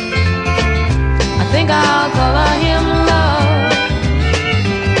 I think I'll color him love.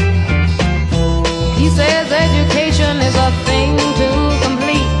 He says education is a thing to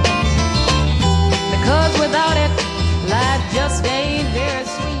complete, because without it, life just ain't very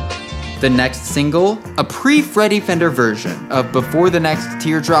sweet. The next single, a pre-Freddie Fender version of Before the Next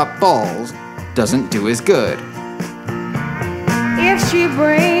Teardrop Falls, doesn't do as good. If she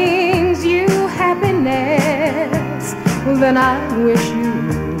brings you happiness, then I wish you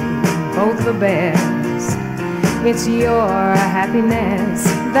both the best. It's your happiness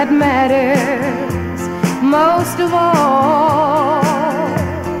that matters most of all.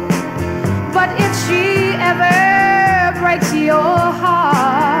 But if she ever breaks your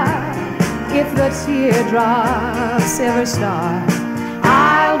heart, if the teardrops ever start,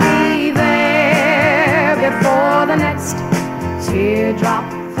 I'll be there before the next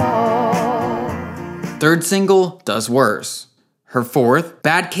teardrop falls. Third single does worse. Her fourth,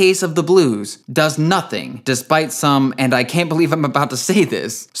 Bad Case of the Blues, does nothing despite some, and I can't believe I'm about to say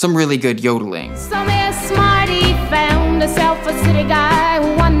this, some really good yodeling. Some smarty found herself a city guy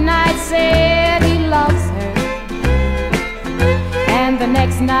who one night said he loves her, and the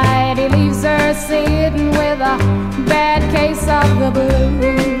next night he leaves her sitting with a bad case of the blues.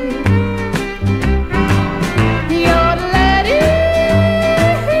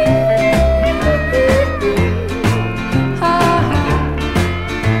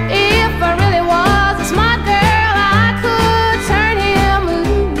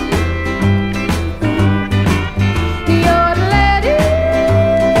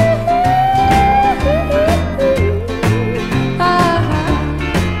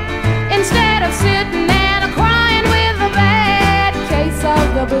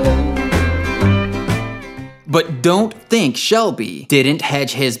 But don't think Shelby didn't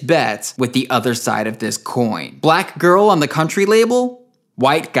hedge his bets with the other side of this coin. Black girl on the country label,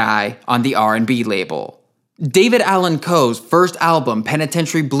 white guy on the R&B label. David Allan Coe's first album,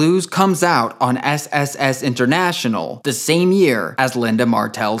 Penitentiary Blues, comes out on SSS International the same year as Linda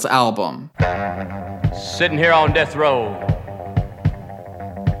Martell's album. Sitting here on death row,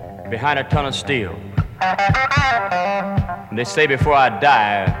 behind a ton of steel. And they say before I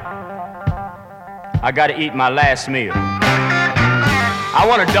die, I gotta eat my last meal. I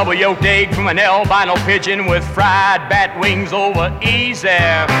want a double yolked egg from an albino pigeon with fried bat wings over easy.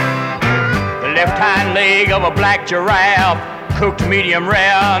 The left hind leg of a black giraffe, cooked medium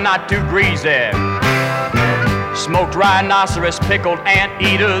rare, not too greasy. Smoked rhinoceros, pickled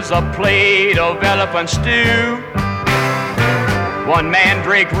anteaters, a plate of elephant stew. One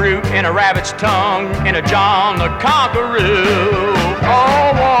mandrake root in a rabbit's tongue, in a John the Conqueror.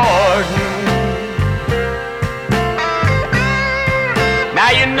 Oh, warden. Now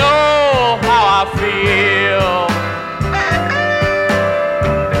you know how I feel.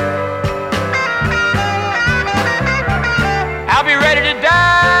 I'll be ready to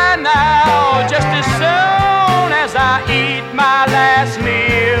die now, just as soon as I eat my last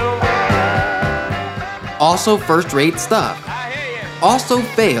meal. Also first-rate stuff. Also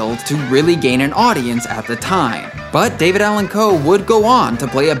failed to really gain an audience at the time. But David Allan Coe would go on to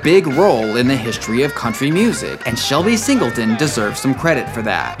play a big role in the history of country music, and Shelby Singleton deserves some credit for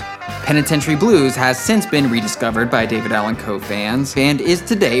that. Penitentiary Blues has since been rediscovered by David Allan Coe fans and is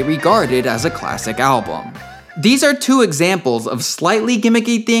today regarded as a classic album. These are two examples of slightly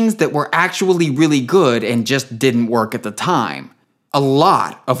gimmicky things that were actually really good and just didn't work at the time. A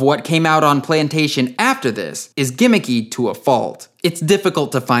lot of what came out on Plantation after this is gimmicky to a fault. It's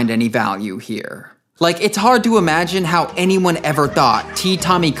difficult to find any value here. Like, it's hard to imagine how anyone ever thought T.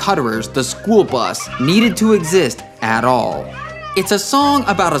 Tommy Cutterer's The School Bus needed to exist at all. It's a song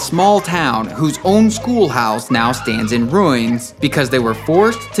about a small town whose own schoolhouse now stands in ruins because they were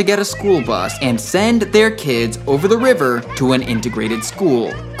forced to get a school bus and send their kids over the river to an integrated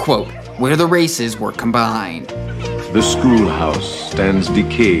school, quote, where the races were combined. The schoolhouse stands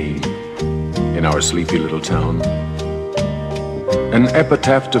decaying in our sleepy little town. An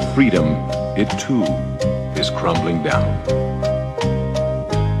epitaph to freedom, it too is crumbling down.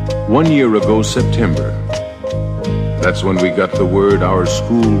 1 year ago, September, that's when we got the word our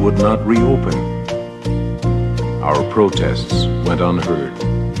school would not reopen. Our protests went unheard.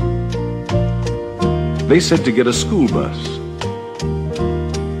 They said to get a school bus,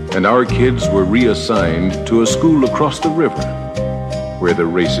 and our kids were reassigned to a school across the river where the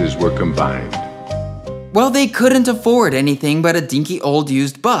races were combined. Well, they couldn't afford anything but a dinky old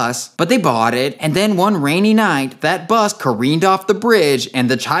used bus, but they bought it, and then one rainy night, that bus careened off the bridge and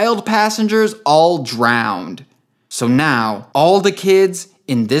the child passengers all drowned. So now, all the kids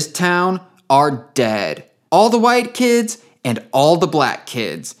in this town are dead. All the white kids and all the black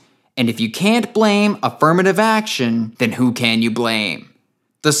kids. And if you can't blame affirmative action, then who can you blame?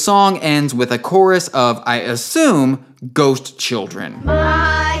 The song ends with a chorus of, I assume, ghost children.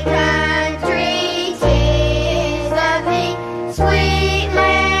 My country, 'tis the big sweet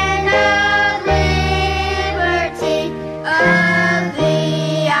land of liberty, of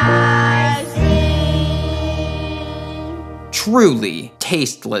thee I sing. Truly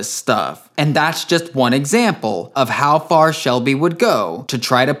tasteless stuff. And that's just one example of how far Shelby would go to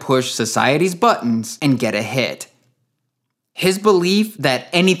try to push society's buttons and get a hit. His belief that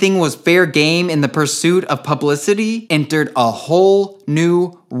anything was fair game in the pursuit of publicity entered a whole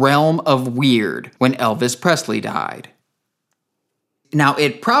new realm of weird when Elvis Presley died. Now,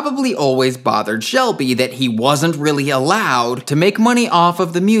 it probably always bothered Shelby that he wasn't really allowed to make money off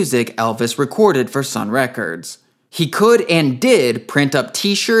of the music Elvis recorded for Sun Records. He could and did print up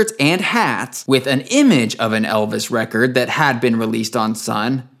t-shirts and hats with an image of an Elvis record that had been released on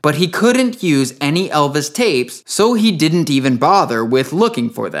Sun, but he couldn't use any Elvis tapes, so he didn't even bother with looking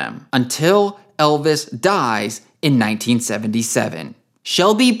for them until Elvis dies in 1977.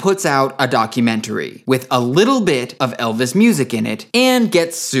 Shelby puts out a documentary with a little bit of Elvis music in it and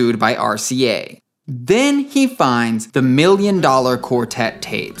gets sued by RCA. Then he finds the $1 Million Quartet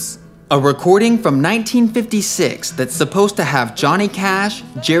tapes. A recording from 1956 that's supposed to have Johnny Cash,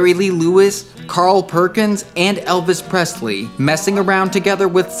 Jerry Lee Lewis, Carl Perkins, and Elvis Presley messing around together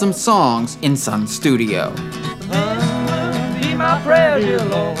with some songs in Sun's studio. Be my prayer, dear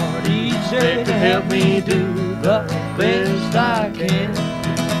Lord, each day to help me do the best I can.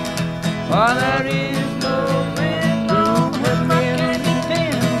 For there is no man, no heaven can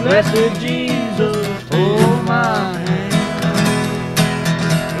stand. Blessed Jesus, hold my hand.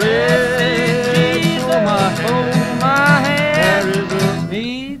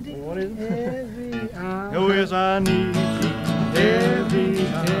 I need thee every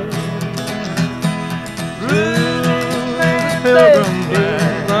day. Through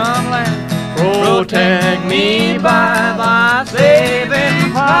pilgrim land, protect me by thy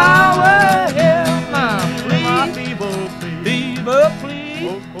saving power. Hear my feeble plea.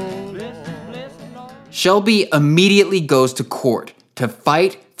 Shelby immediately goes to court to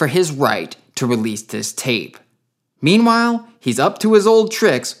fight for his right to release this tape. Meanwhile, he's up to his old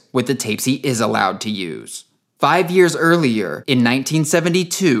tricks with the tapes he is allowed to use. 5 years earlier, in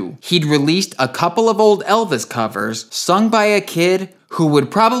 1972, he'd released a couple of old Elvis covers sung by a kid who would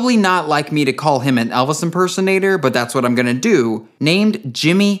probably not like me to call him an Elvis impersonator, but that's what I'm gonna do, named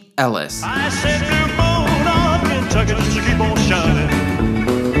Jimmy Ellis. I said to moon on Kentucky just to keep on shining.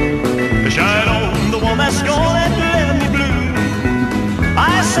 Shine on the one that's gonna let me blue.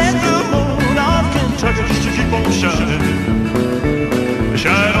 I said to moon on Kentucky just to keep on shining.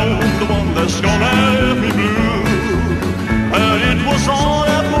 Shine on the one that's gonna let me blue. And it was on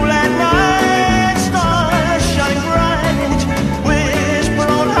a moonlight night, stars shining bright, whisper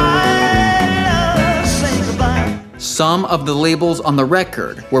on high, say goodbye. Some of the labels on the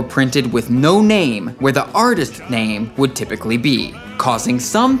record were printed with no name where the artist's name would typically be, causing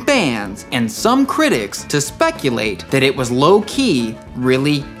some fans and some critics to speculate that it was low-key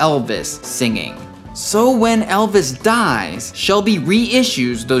really Elvis singing. So when Elvis dies, Shelby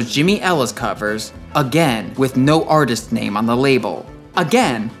reissues those Jimmy Ellis covers, again with no artist name on the label.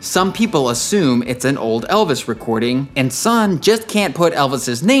 Again, some people assume it's an old Elvis recording, and Sun just can't put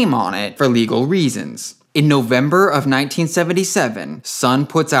Elvis's name on it for legal reasons. In November of 1977, Sun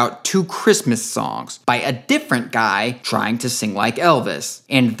puts out 2 Christmas songs by a different guy trying to sing like Elvis.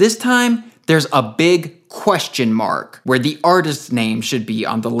 And this time, there's a big question mark where the artist's name should be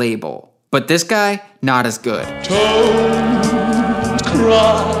on the label. But this guy, not as good. Don't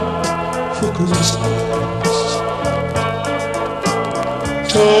cry for Christmas.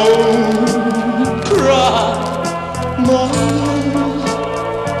 Don't cry, my love.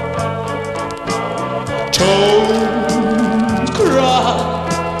 Don't cry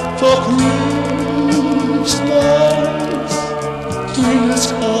for Christmas. In this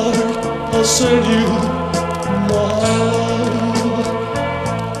card, I'll send you my love.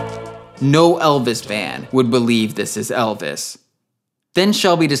 No Elvis fan would believe this is Elvis. Then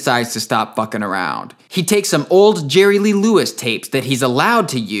Shelby decides to stop fucking around. He takes some old Jerry Lee Lewis tapes that he's allowed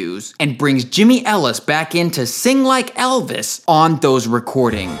to use and brings Jimmy Ellis back in to sing like Elvis on those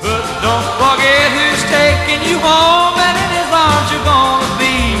recordings. But don't forget who's taking you home, and in his arms you're gonna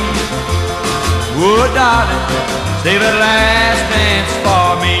be. Oh, darling, save that last dance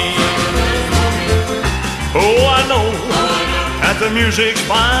for me. Oh, I know that the music's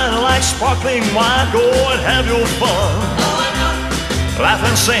fine, like sparkling wine. Go and have your fun. Laugh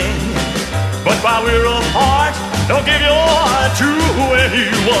and sing, but while we're apart, don't give your heart to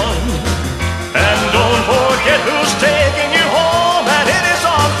anyone. And don't forget who's taking you home, and in his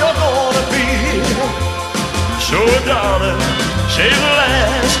arms you're gonna be. So darling, save the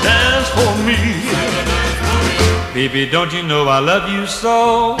last dance for me. Baby, don't you know I love you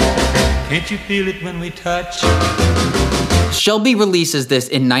so? Can't you feel it when we touch? Shelby releases this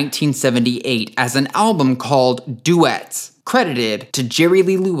in 1978 as an album called Duets, credited to Jerry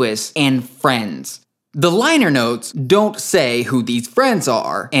Lee Lewis and friends. The liner notes don't say who these friends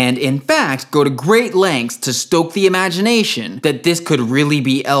are, and in fact go to great lengths to stoke the imagination that this could really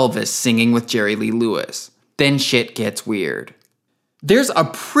be Elvis singing with Jerry Lee Lewis. Then shit gets weird. There's a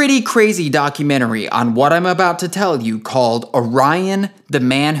pretty crazy documentary on what I'm about to tell you called Orion, the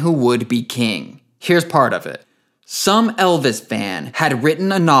Man Who Would Be King. Here's part of it. Some Elvis fan had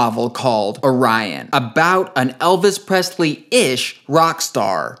written a novel called Orion about an Elvis Presley-ish rock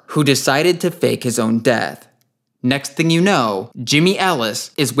star who decided to fake his own death. Next thing you know, Jimmy Ellis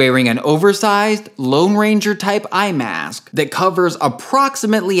is wearing an oversized Lone Ranger type eye mask that covers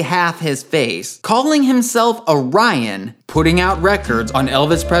approximately half his face, calling himself Orion, putting out records on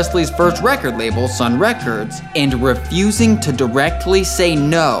Elvis Presley's first record label, Sun Records, and refusing to directly say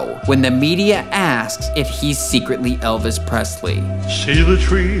no when the media asks if he's secretly Elvis Presley. See the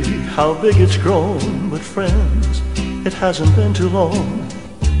tree, how big it's grown, but friends, it hasn't been too long.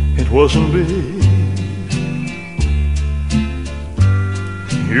 It wasn't big.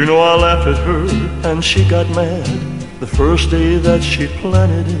 You know I laughed at her and she got mad. The first day that she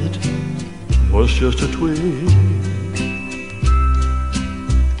planted it was just a twig.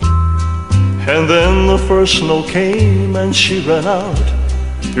 And then the first snow came and she ran out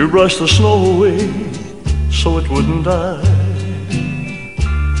to brush the snow away so it wouldn't die.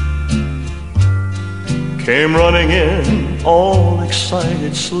 Came running in, all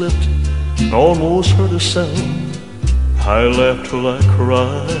excited, slipped, and almost hurt herself. I laughed till I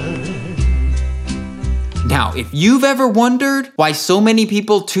cried. Now, if you've ever wondered why so many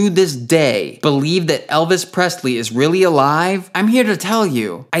people to this day believe that Elvis Presley is really alive, I'm here to tell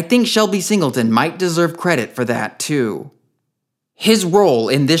you, I think Shelby Singleton might deserve credit for that too. His role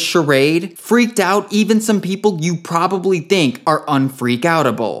in this charade freaked out even some people you probably think are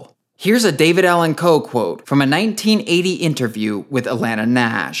unfreak-outable. Here's a David Allan Coe quote from a 1980 interview with Alana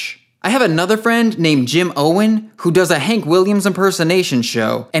Nash. I have another friend named Jim Owen who does a Hank Williams impersonation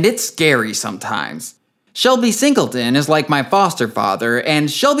show, and it's scary sometimes. Shelby Singleton is like my foster father, and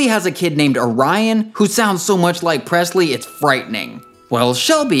Shelby has a kid named Orion who sounds so much like Presley it's frightening. Well,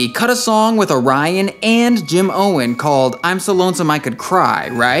 Shelby cut a song with Orion and Jim Owen called I'm So Lonesome I Could Cry,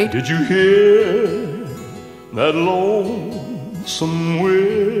 right? Did you hear that lonesome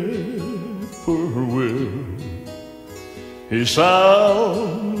whippoorwill? He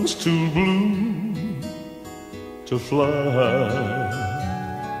sounds too blue to fly.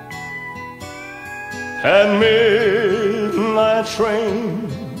 And midnight train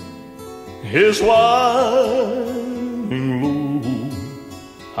is winding low.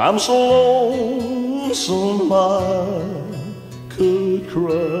 I'm so lonesome I could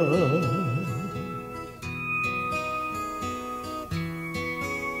cry.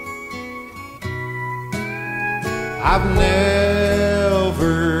 I've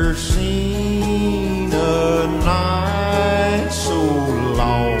never seen a night so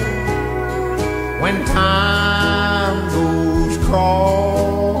long when time goes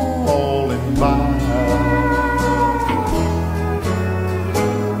crawling by.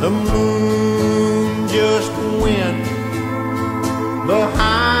 The moon just went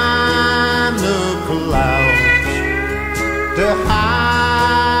behind to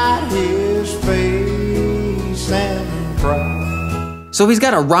hide his face and cry. So he's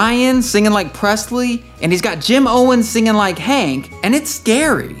got Orion singing like Presley, and he's got Jim Owens singing like Hank, and it's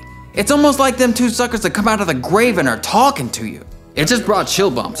scary. It's almost like them two suckers that come out of the grave and are talking to you. It just brought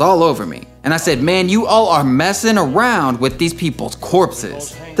chill bumps all over me. And I said, man, you all are messing around with these people's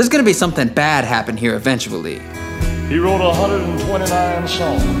corpses. There's gonna be something bad happen here eventually. He wrote 129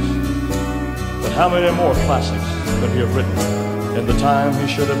 songs, but how many more classics could he have written in the time he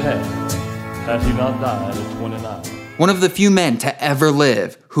should have had he not died at 29? One of the few men to ever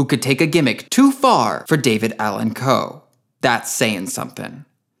live who could take a gimmick too far for David Allan Coe. That's saying something.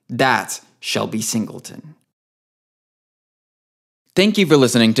 That's Shelby Singleton. Thank you for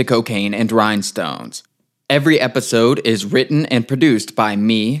listening to Cocaine and Rhinestones. Every episode is written and produced by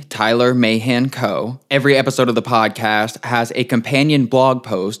me, Tyler Mahan Coe. Every episode of the podcast has a companion blog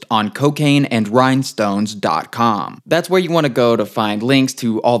post on cocaineandrhinestones.com. That's where you want to go to find links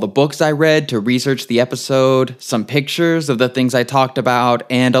to all the books I read to research the episode, some pictures of the things I talked about,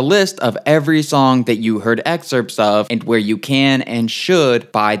 and a list of every song that you heard excerpts of and where you can and should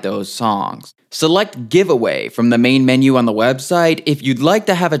buy those songs. Select giveaway from the main menu on the website if you'd like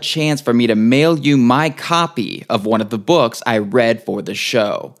to have a chance for me to mail you my copy of one of the books I read for the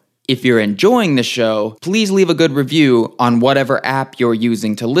show. If you're enjoying the show, please leave a good review on whatever app you're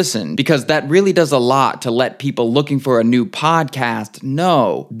using to listen, because that really does a lot to let people looking for a new podcast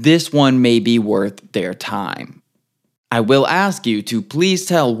know this one may be worth their time. I will ask you to please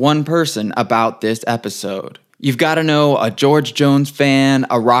tell one person about this episode. You've got to know a George Jones fan,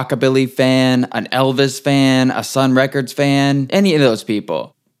 a Rockabilly fan, an Elvis fan, a Sun Records fan, any of those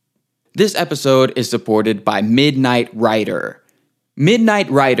people. This episode is supported by Midnight Rider. Midnight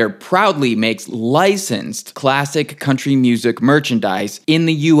Rider proudly makes licensed classic country music merchandise in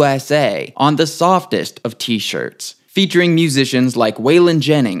the USA on the softest of t-shirts, featuring musicians like Waylon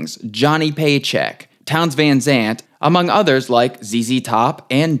Jennings, Johnny Paycheck, Townes Van Zandt, among others like ZZ Top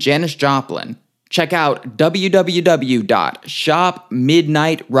and Janis Joplin. Check out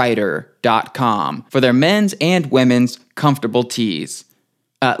www.shopmidnightrider.com for their men's and women's comfortable tees.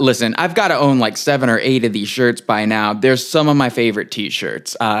 Listen, I've got to own like 7 or 8 of these shirts by now. They're some of my favorite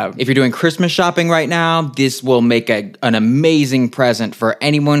t-shirts. If you're doing Christmas shopping right now, this will make an amazing present for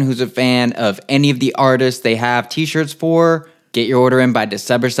anyone who's a fan of any of the artists they have t-shirts for. Get your order in by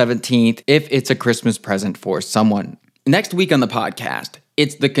December 17th if it's a Christmas present for someone. Next week on the podcast,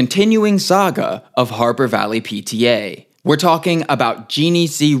 it's the continuing saga of Harper Valley PTA. We're talking about Jeannie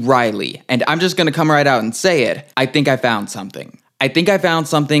C. Riley, and I'm just going to come right out and say it. I think I found something. I think I found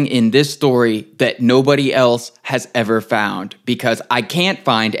something in this story that nobody else has ever found, because I can't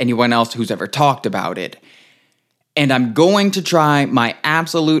find anyone else who's ever talked about it. And I'm going to try my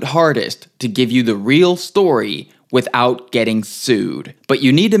absolute hardest to give you the real story without getting sued. But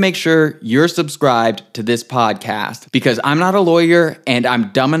you need to make sure you're subscribed to this podcast, because I'm not a lawyer and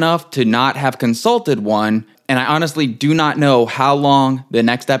I'm dumb enough to not have consulted one, and I honestly do not know how long the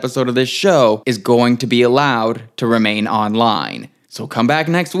next episode of this show is going to be allowed to remain online. So come back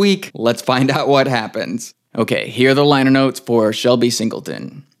next week, let's find out what happens. Okay, here are the liner notes for Shelby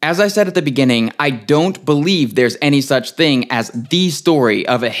Singleton. As I said at the beginning, I don't believe there's any such thing as the story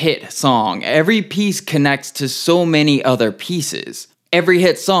of a hit song. Every piece connects to so many other pieces. Every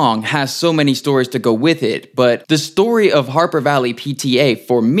hit song has so many stories to go with it, but the story of Harper Valley PTA,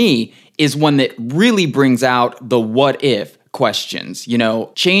 for me, is one that really brings out the what if questions. You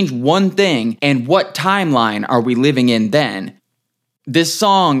know, change one thing, and what timeline are we living in then? This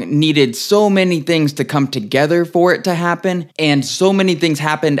song needed so many things to come together for it to happen, and so many things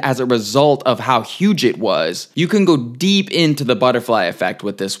happened as a result of how huge it was. You can go deep into the butterfly effect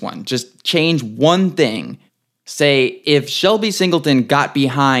with this one. Just change one thing. Say, if Shelby Singleton got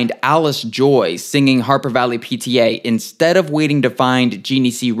behind Alice Joy singing Harper Valley PTA instead of waiting to find Jeannie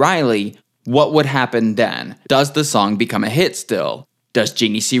C. Riley, what would happen then? Does the song become a hit still? Does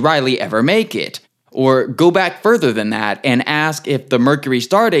Jeannie C. Riley ever make it? Or go back further than that and ask if the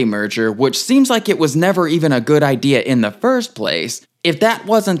Mercury-Starday merger, which seems like it was never even a good idea in the first place, if that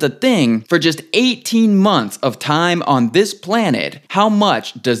wasn't a thing for just 18 months of time on this planet, how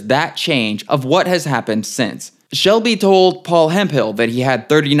much does that change of what has happened since? Shelby told Paul Hemphill that he had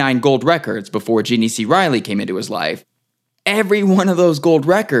 39 gold records before Jeannie C. Riley came into his life. Every one of those gold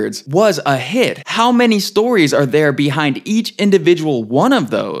records was a hit. How many stories are there behind each individual one of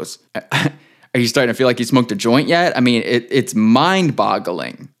those? Are you starting to feel like you smoked a joint yet? I mean, it's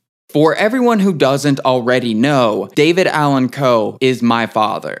mind-boggling. For everyone who doesn't already know, David Allan Coe is my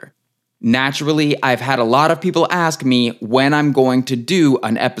father. Naturally, I've had a lot of people ask me when I'm going to do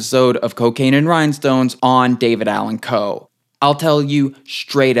an episode of Cocaine and Rhinestones on David Allan Coe. I'll tell you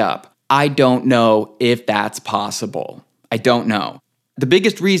straight up, I don't know if that's possible. I don't know. The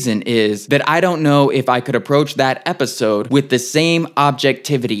biggest reason is that I don't know if I could approach that episode with the same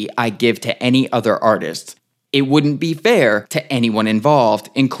objectivity I give to any other artist. It wouldn't be fair to anyone involved,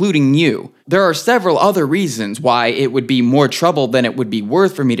 including you. There are several other reasons why it would be more trouble than it would be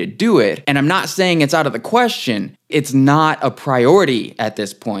worth for me to do it, and I'm not saying it's out of the question. It's not a priority at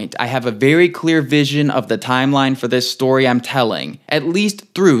this point. I have a very clear vision of the timeline for this story I'm telling, at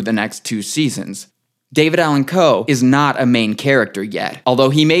least through the next 2 seasons. David Allan Coe is not a main character yet,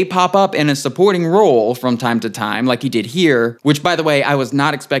 although he may pop up in a supporting role from time to time like he did here, which by the way I was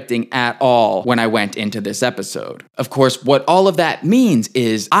not expecting at all when I went into this episode. Of course, what all of that means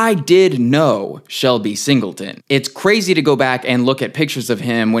is I did know Shelby Singleton. It's crazy to go back and look at pictures of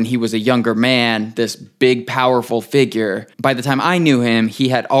him when he was a younger man, this big powerful figure. By the time I knew him, he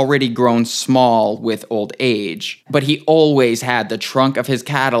had already grown small with old age, but he always had the trunk of his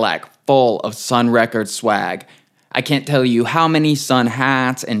Cadillac full of Sun Records swag. I can't tell you how many Sun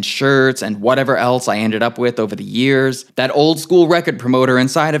hats and shirts and whatever else I ended up with over the years. That old school record promoter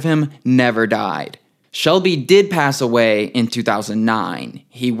inside of him never died. Shelby did pass away in 2009.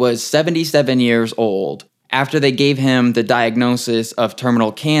 He was 77 years old. After they gave him the diagnosis of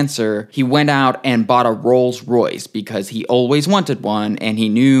terminal cancer, he went out and bought a Rolls Royce because he always wanted one and he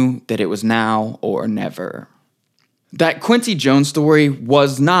knew that it was now or never. That Quincy Jones story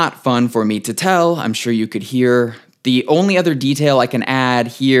was not fun for me to tell, I'm sure you could hear. The only other detail I can add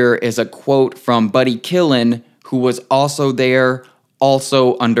here is a quote from Buddy Killen, who was also there,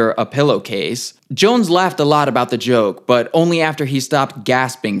 also under a pillowcase. Jones laughed a lot about the joke, but only after he stopped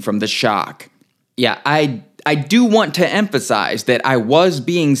gasping from the shock. Yeah, I do want to emphasize that I was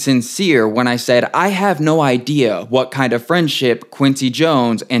being sincere when I said I have no idea what kind of friendship Quincy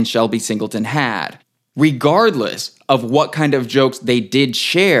Jones and Shelby Singleton had. Regardless of what kind of jokes they did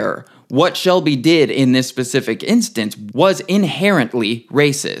share, what Shelby did in this specific instance was inherently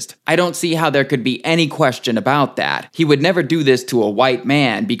racist. I don't see how there could be any question about that. He would never do this to a white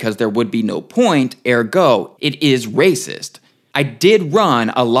man because there would be no point, ergo, it is racist. I did run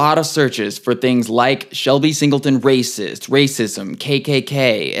a lot of searches for things like Shelby Singleton racist, racism,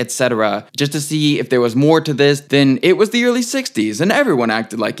 KKK, etc., just to see if there was more to this than it was the early 60s and everyone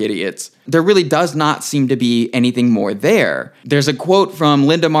acted like idiots. There really does not seem to be anything more there. There's a quote from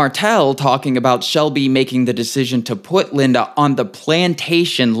Linda Martell talking about Shelby making the decision to put Linda on the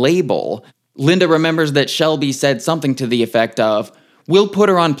Plantation label. Linda remembers that Shelby said something to the effect of, "We'll put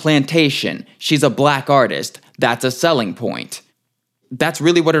her on Plantation. She's a black artist. That's a selling point." That's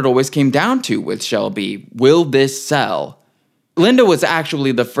really what it always came down to with Shelby. Will this sell? Linda was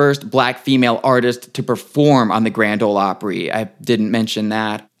actually the first black female artist to perform on the Grand Ole Opry. I didn't mention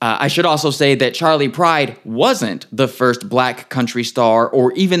that. I should also say that Charlie Pride wasn't the first black country star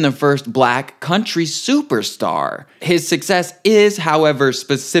or even the first black country superstar. His success is, however,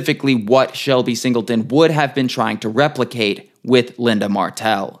 specifically what Shelby Singleton would have been trying to replicate with Linda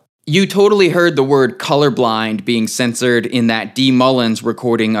Martell. You totally heard the word colorblind being censored in that Dee Mullins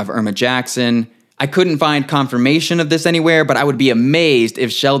recording of Irma Jackson. I couldn't find confirmation of this anywhere, but I would be amazed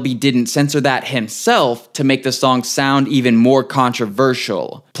if Shelby didn't censor that himself to make the song sound even more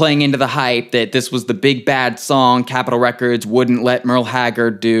controversial, playing into the hype that this was the big bad song Capitol Records wouldn't let Merle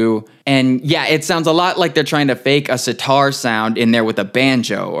Haggard do. And yeah, it sounds a lot like they're trying to fake a sitar sound in there with a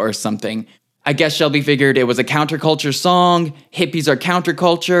banjo or something. I guess Shelby figured it was a counterculture song. Hippies are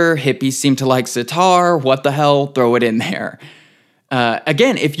counterculture. Hippies seem to like sitar. What the hell? Throw it in there.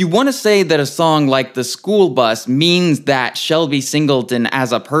 Again, if you want to say that a song like The School Bus means that Shelby Singleton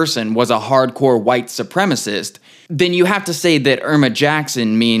as a person was a hardcore white supremacist, then you have to say that Irma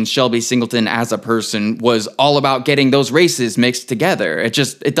Jackson means Shelby Singleton as a person was all about getting those races mixed together.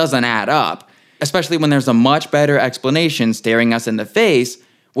 It doesn't add up. Especially when there's a much better explanation staring us in the face,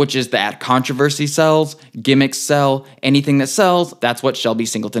 which is that controversy sells, gimmicks sell, anything that sells, that's what Shelby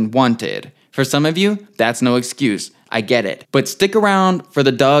Singleton wanted. For some of you, that's no excuse. I get it. But stick around for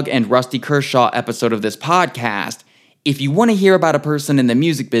the Doug and Rusty Kershaw episode of this podcast if you want to hear about a person in the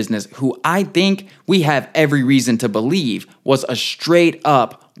music business who I think we have every reason to believe was a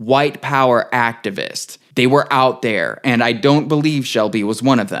straight-up white power activist. They were out there, and I don't believe Shelby was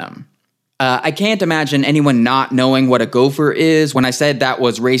one of them. I can't imagine anyone not knowing what a gopher is when I said that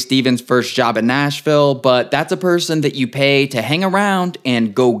was Ray Stevens' first job in Nashville, but that's a person that you pay to hang around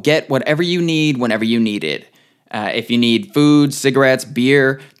and go get whatever you need whenever you need it. If you need food, cigarettes,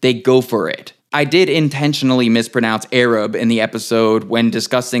 beer, they go for it. I did intentionally mispronounce Arab in the episode when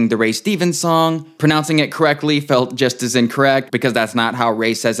discussing the Ray Stevens song. Pronouncing it correctly felt just as incorrect because that's not how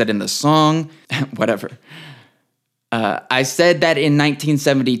Ray says it in the song. Whatever. I said that in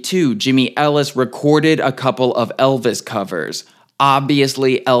 1972, Jimmy Ellis recorded a couple of Elvis covers.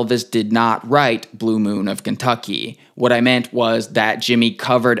 Obviously, Elvis did not write Blue Moon of Kentucky. What I meant was that Jimmy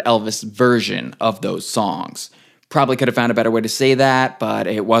covered Elvis' version of those songs. Probably could have found a better way to say that, but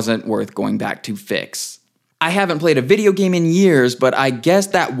it wasn't worth going back to fix. I haven't played a video game in years, but I guess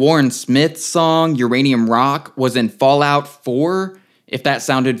that Warren Smith song, Uranium Rock, was in Fallout 4? If that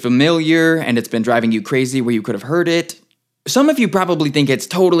sounded familiar and it's been driving you crazy where you could have heard it. Some of you probably think it's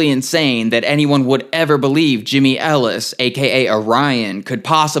totally insane that anyone would ever believe Jimmy Ellis, aka Orion, could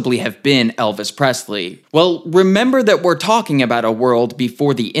possibly have been Elvis Presley. Well, remember that we're talking about a world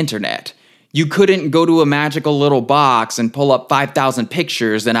before the internet. You couldn't go to a magical little box and pull up 5,000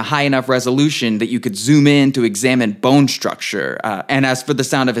 pictures in a high enough resolution that you could zoom in to examine bone structure. And as for the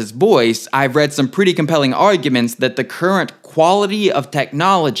sound of his voice, I've read some pretty compelling arguments that the current quality of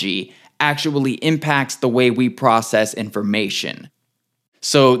technology actually impacts the way we process information.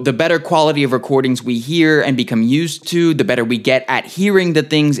 So the better quality of recordings we hear and become used to, the better we get at hearing the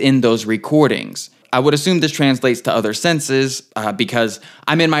things in those recordings. I would assume this translates to other senses, because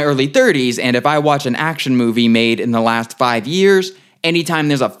I'm in my early 30s, and if I watch an action movie made in the last 5 years, anytime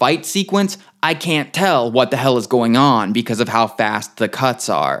there's a fight sequence, I can't tell what the hell is going on because of how fast the cuts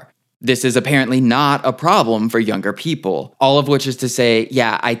are. This is apparently not a problem for younger people. All of which is to say,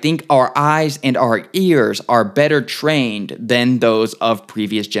 yeah, I think our eyes and our ears are better trained than those of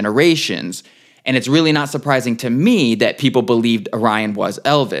previous generations. And it's really not surprising to me that people believed Orion was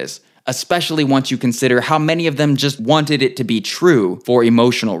Elvis, especially once you consider how many of them just wanted it to be true for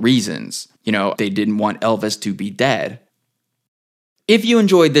emotional reasons. You know, they didn't want Elvis to be dead. If you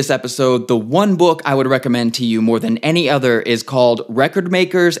enjoyed this episode, the one book I would recommend to you more than any other is called Record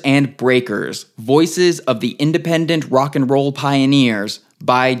Makers and Breakers, Voices of the Independent Rock and Roll Pioneers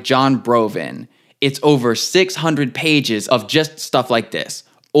by John Brovin. It's over 600 pages of just stuff like this.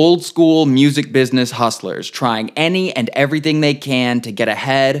 Old school music business hustlers trying any and everything they can to get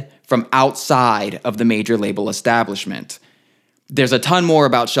ahead from outside of the major label establishment. There's a ton more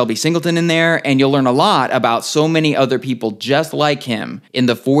about Shelby Singleton in there, and you'll learn a lot about so many other people just like him in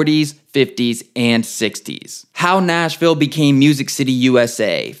the 40s, 50s, and 60s. How Nashville Became Music City,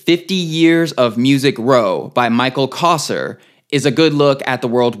 USA, 50 Years of Music Row by Michael Kosser is a good look at the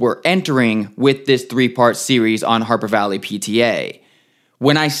world we're entering with this 3-part series on Harper Valley PTA.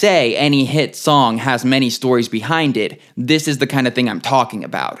 When I say any hit song has many stories behind it, this is the kind of thing I'm talking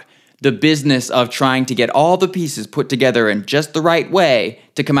about. The business of trying to get all the pieces put together in just the right way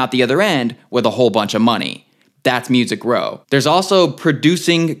to come out the other end with a whole bunch of money. That's Music Row. There's also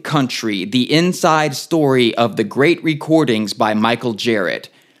Producing Country, the inside story of the great recordings by Michael Jarrett.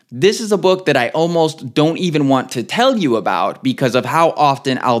 This is a book that I almost don't even want to tell you about because of how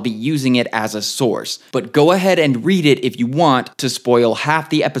often I'll be using it as a source. But go ahead and read it if you want to spoil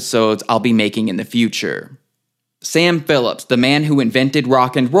half the episodes I'll be making in the future. Sam Phillips, The Man Who Invented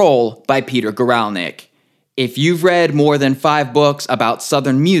Rock and Roll by Peter Guralnick. If you've read more than 5 books about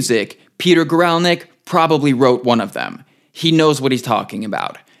Southern music, Peter Guralnick probably wrote one of them. He knows what he's talking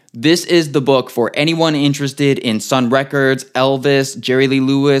about. This is the book for anyone interested in Sun Records, Elvis, Jerry Lee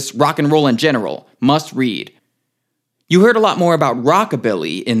Lewis, rock and roll in general. Must read. You heard a lot more about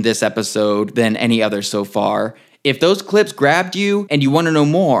rockabilly in this episode than any other so far. If those clips grabbed you and you want to know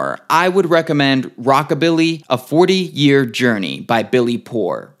more, I would recommend Rockabilly, A 40-Year Journey by Billy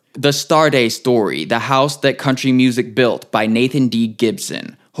Poor. The Starday Story, The House That Country Music Built by Nathan D.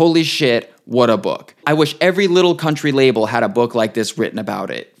 Gibson. Holy shit, what a book. I wish every little country label had a book like this written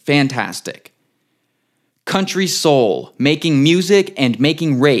about it. Fantastic. Country Soul, Making Music and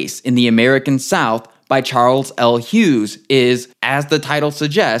Making Race in the American South by Charles L. Hughes is, as the title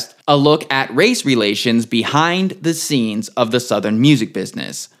suggests, a look at race relations behind the scenes of the Southern music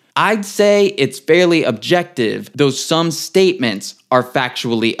business. I'd say it's fairly objective, though some statements are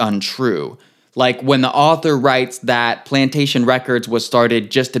factually untrue. Like when the author writes that Plantation Records was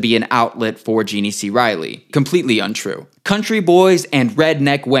started just to be an outlet for Jeannie C. Riley. Completely untrue. Country Boys and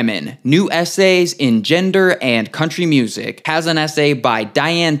Redneck Women, New Essays in Gender and Country Music, has an essay by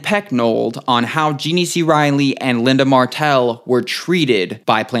Diane Pecknold on how Jeannie C. Riley and Linda Martell were treated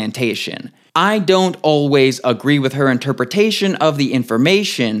by Plantation. I don't always agree with her interpretation of the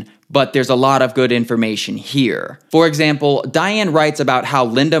information, but there's a lot of good information here. For example, Diane writes about how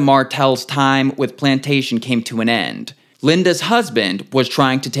Linda Martell's time with Plantation came to an end. Linda's husband was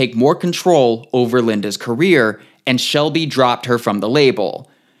trying to take more control over Linda's career, and Shelby dropped her from the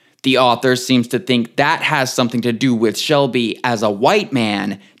label. The author seems to think that has something to do with Shelby as a white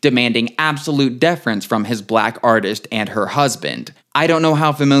man demanding absolute deference from his black artist and her husband. I don't know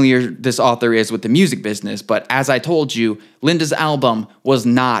how familiar this author is with the music business, but as I told you, Linda's album was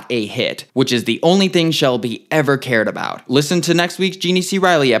not a hit, which is the only thing Shelby ever cared about. Listen to next week's Jeannie C.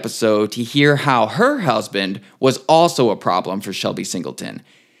 Riley episode to hear how her husband was also a problem for Shelby Singleton.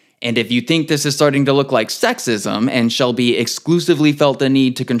 And if you think this is starting to look like sexism and Shelby exclusively felt the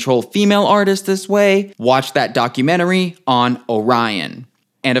need to control female artists this way, watch that documentary on Orion.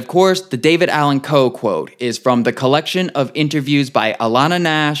 And of course, the David Allan Coe quote is from the collection of interviews by Alana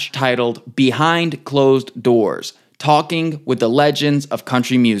Nash titled Behind Closed Doors, Talking with the Legends of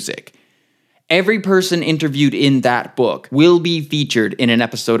Country Music. Every person interviewed in that book will be featured in an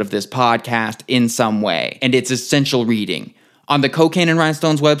episode of this podcast in some way, and it's essential reading. On the Cocaine and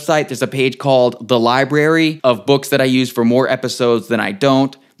Rhinestones website, there's a page called The Library of books that I use for more episodes than I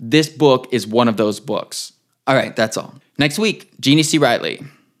don't. This book is one of those books. All right, that's all. Next week, Jeannie C. Riley.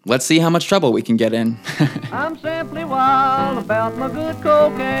 Let's see how much trouble we can get in. I'm simply wild about my good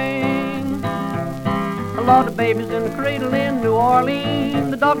cocaine. A lot of babies in the cradle in New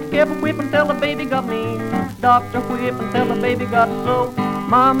Orleans. The doctor kept whipping till the baby got mean. Doctor whipping till the baby got so.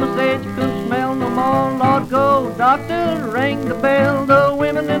 Mama said you couldn't smell no more. Lord, go, doctor, ring the bell. The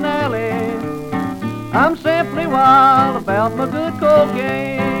women in the alley. I'm simply wild about my good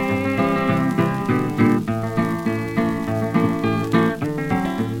cocaine.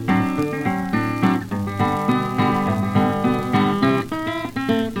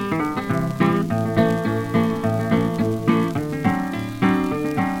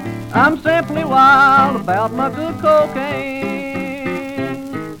 I'm simply wild about my good cocaine.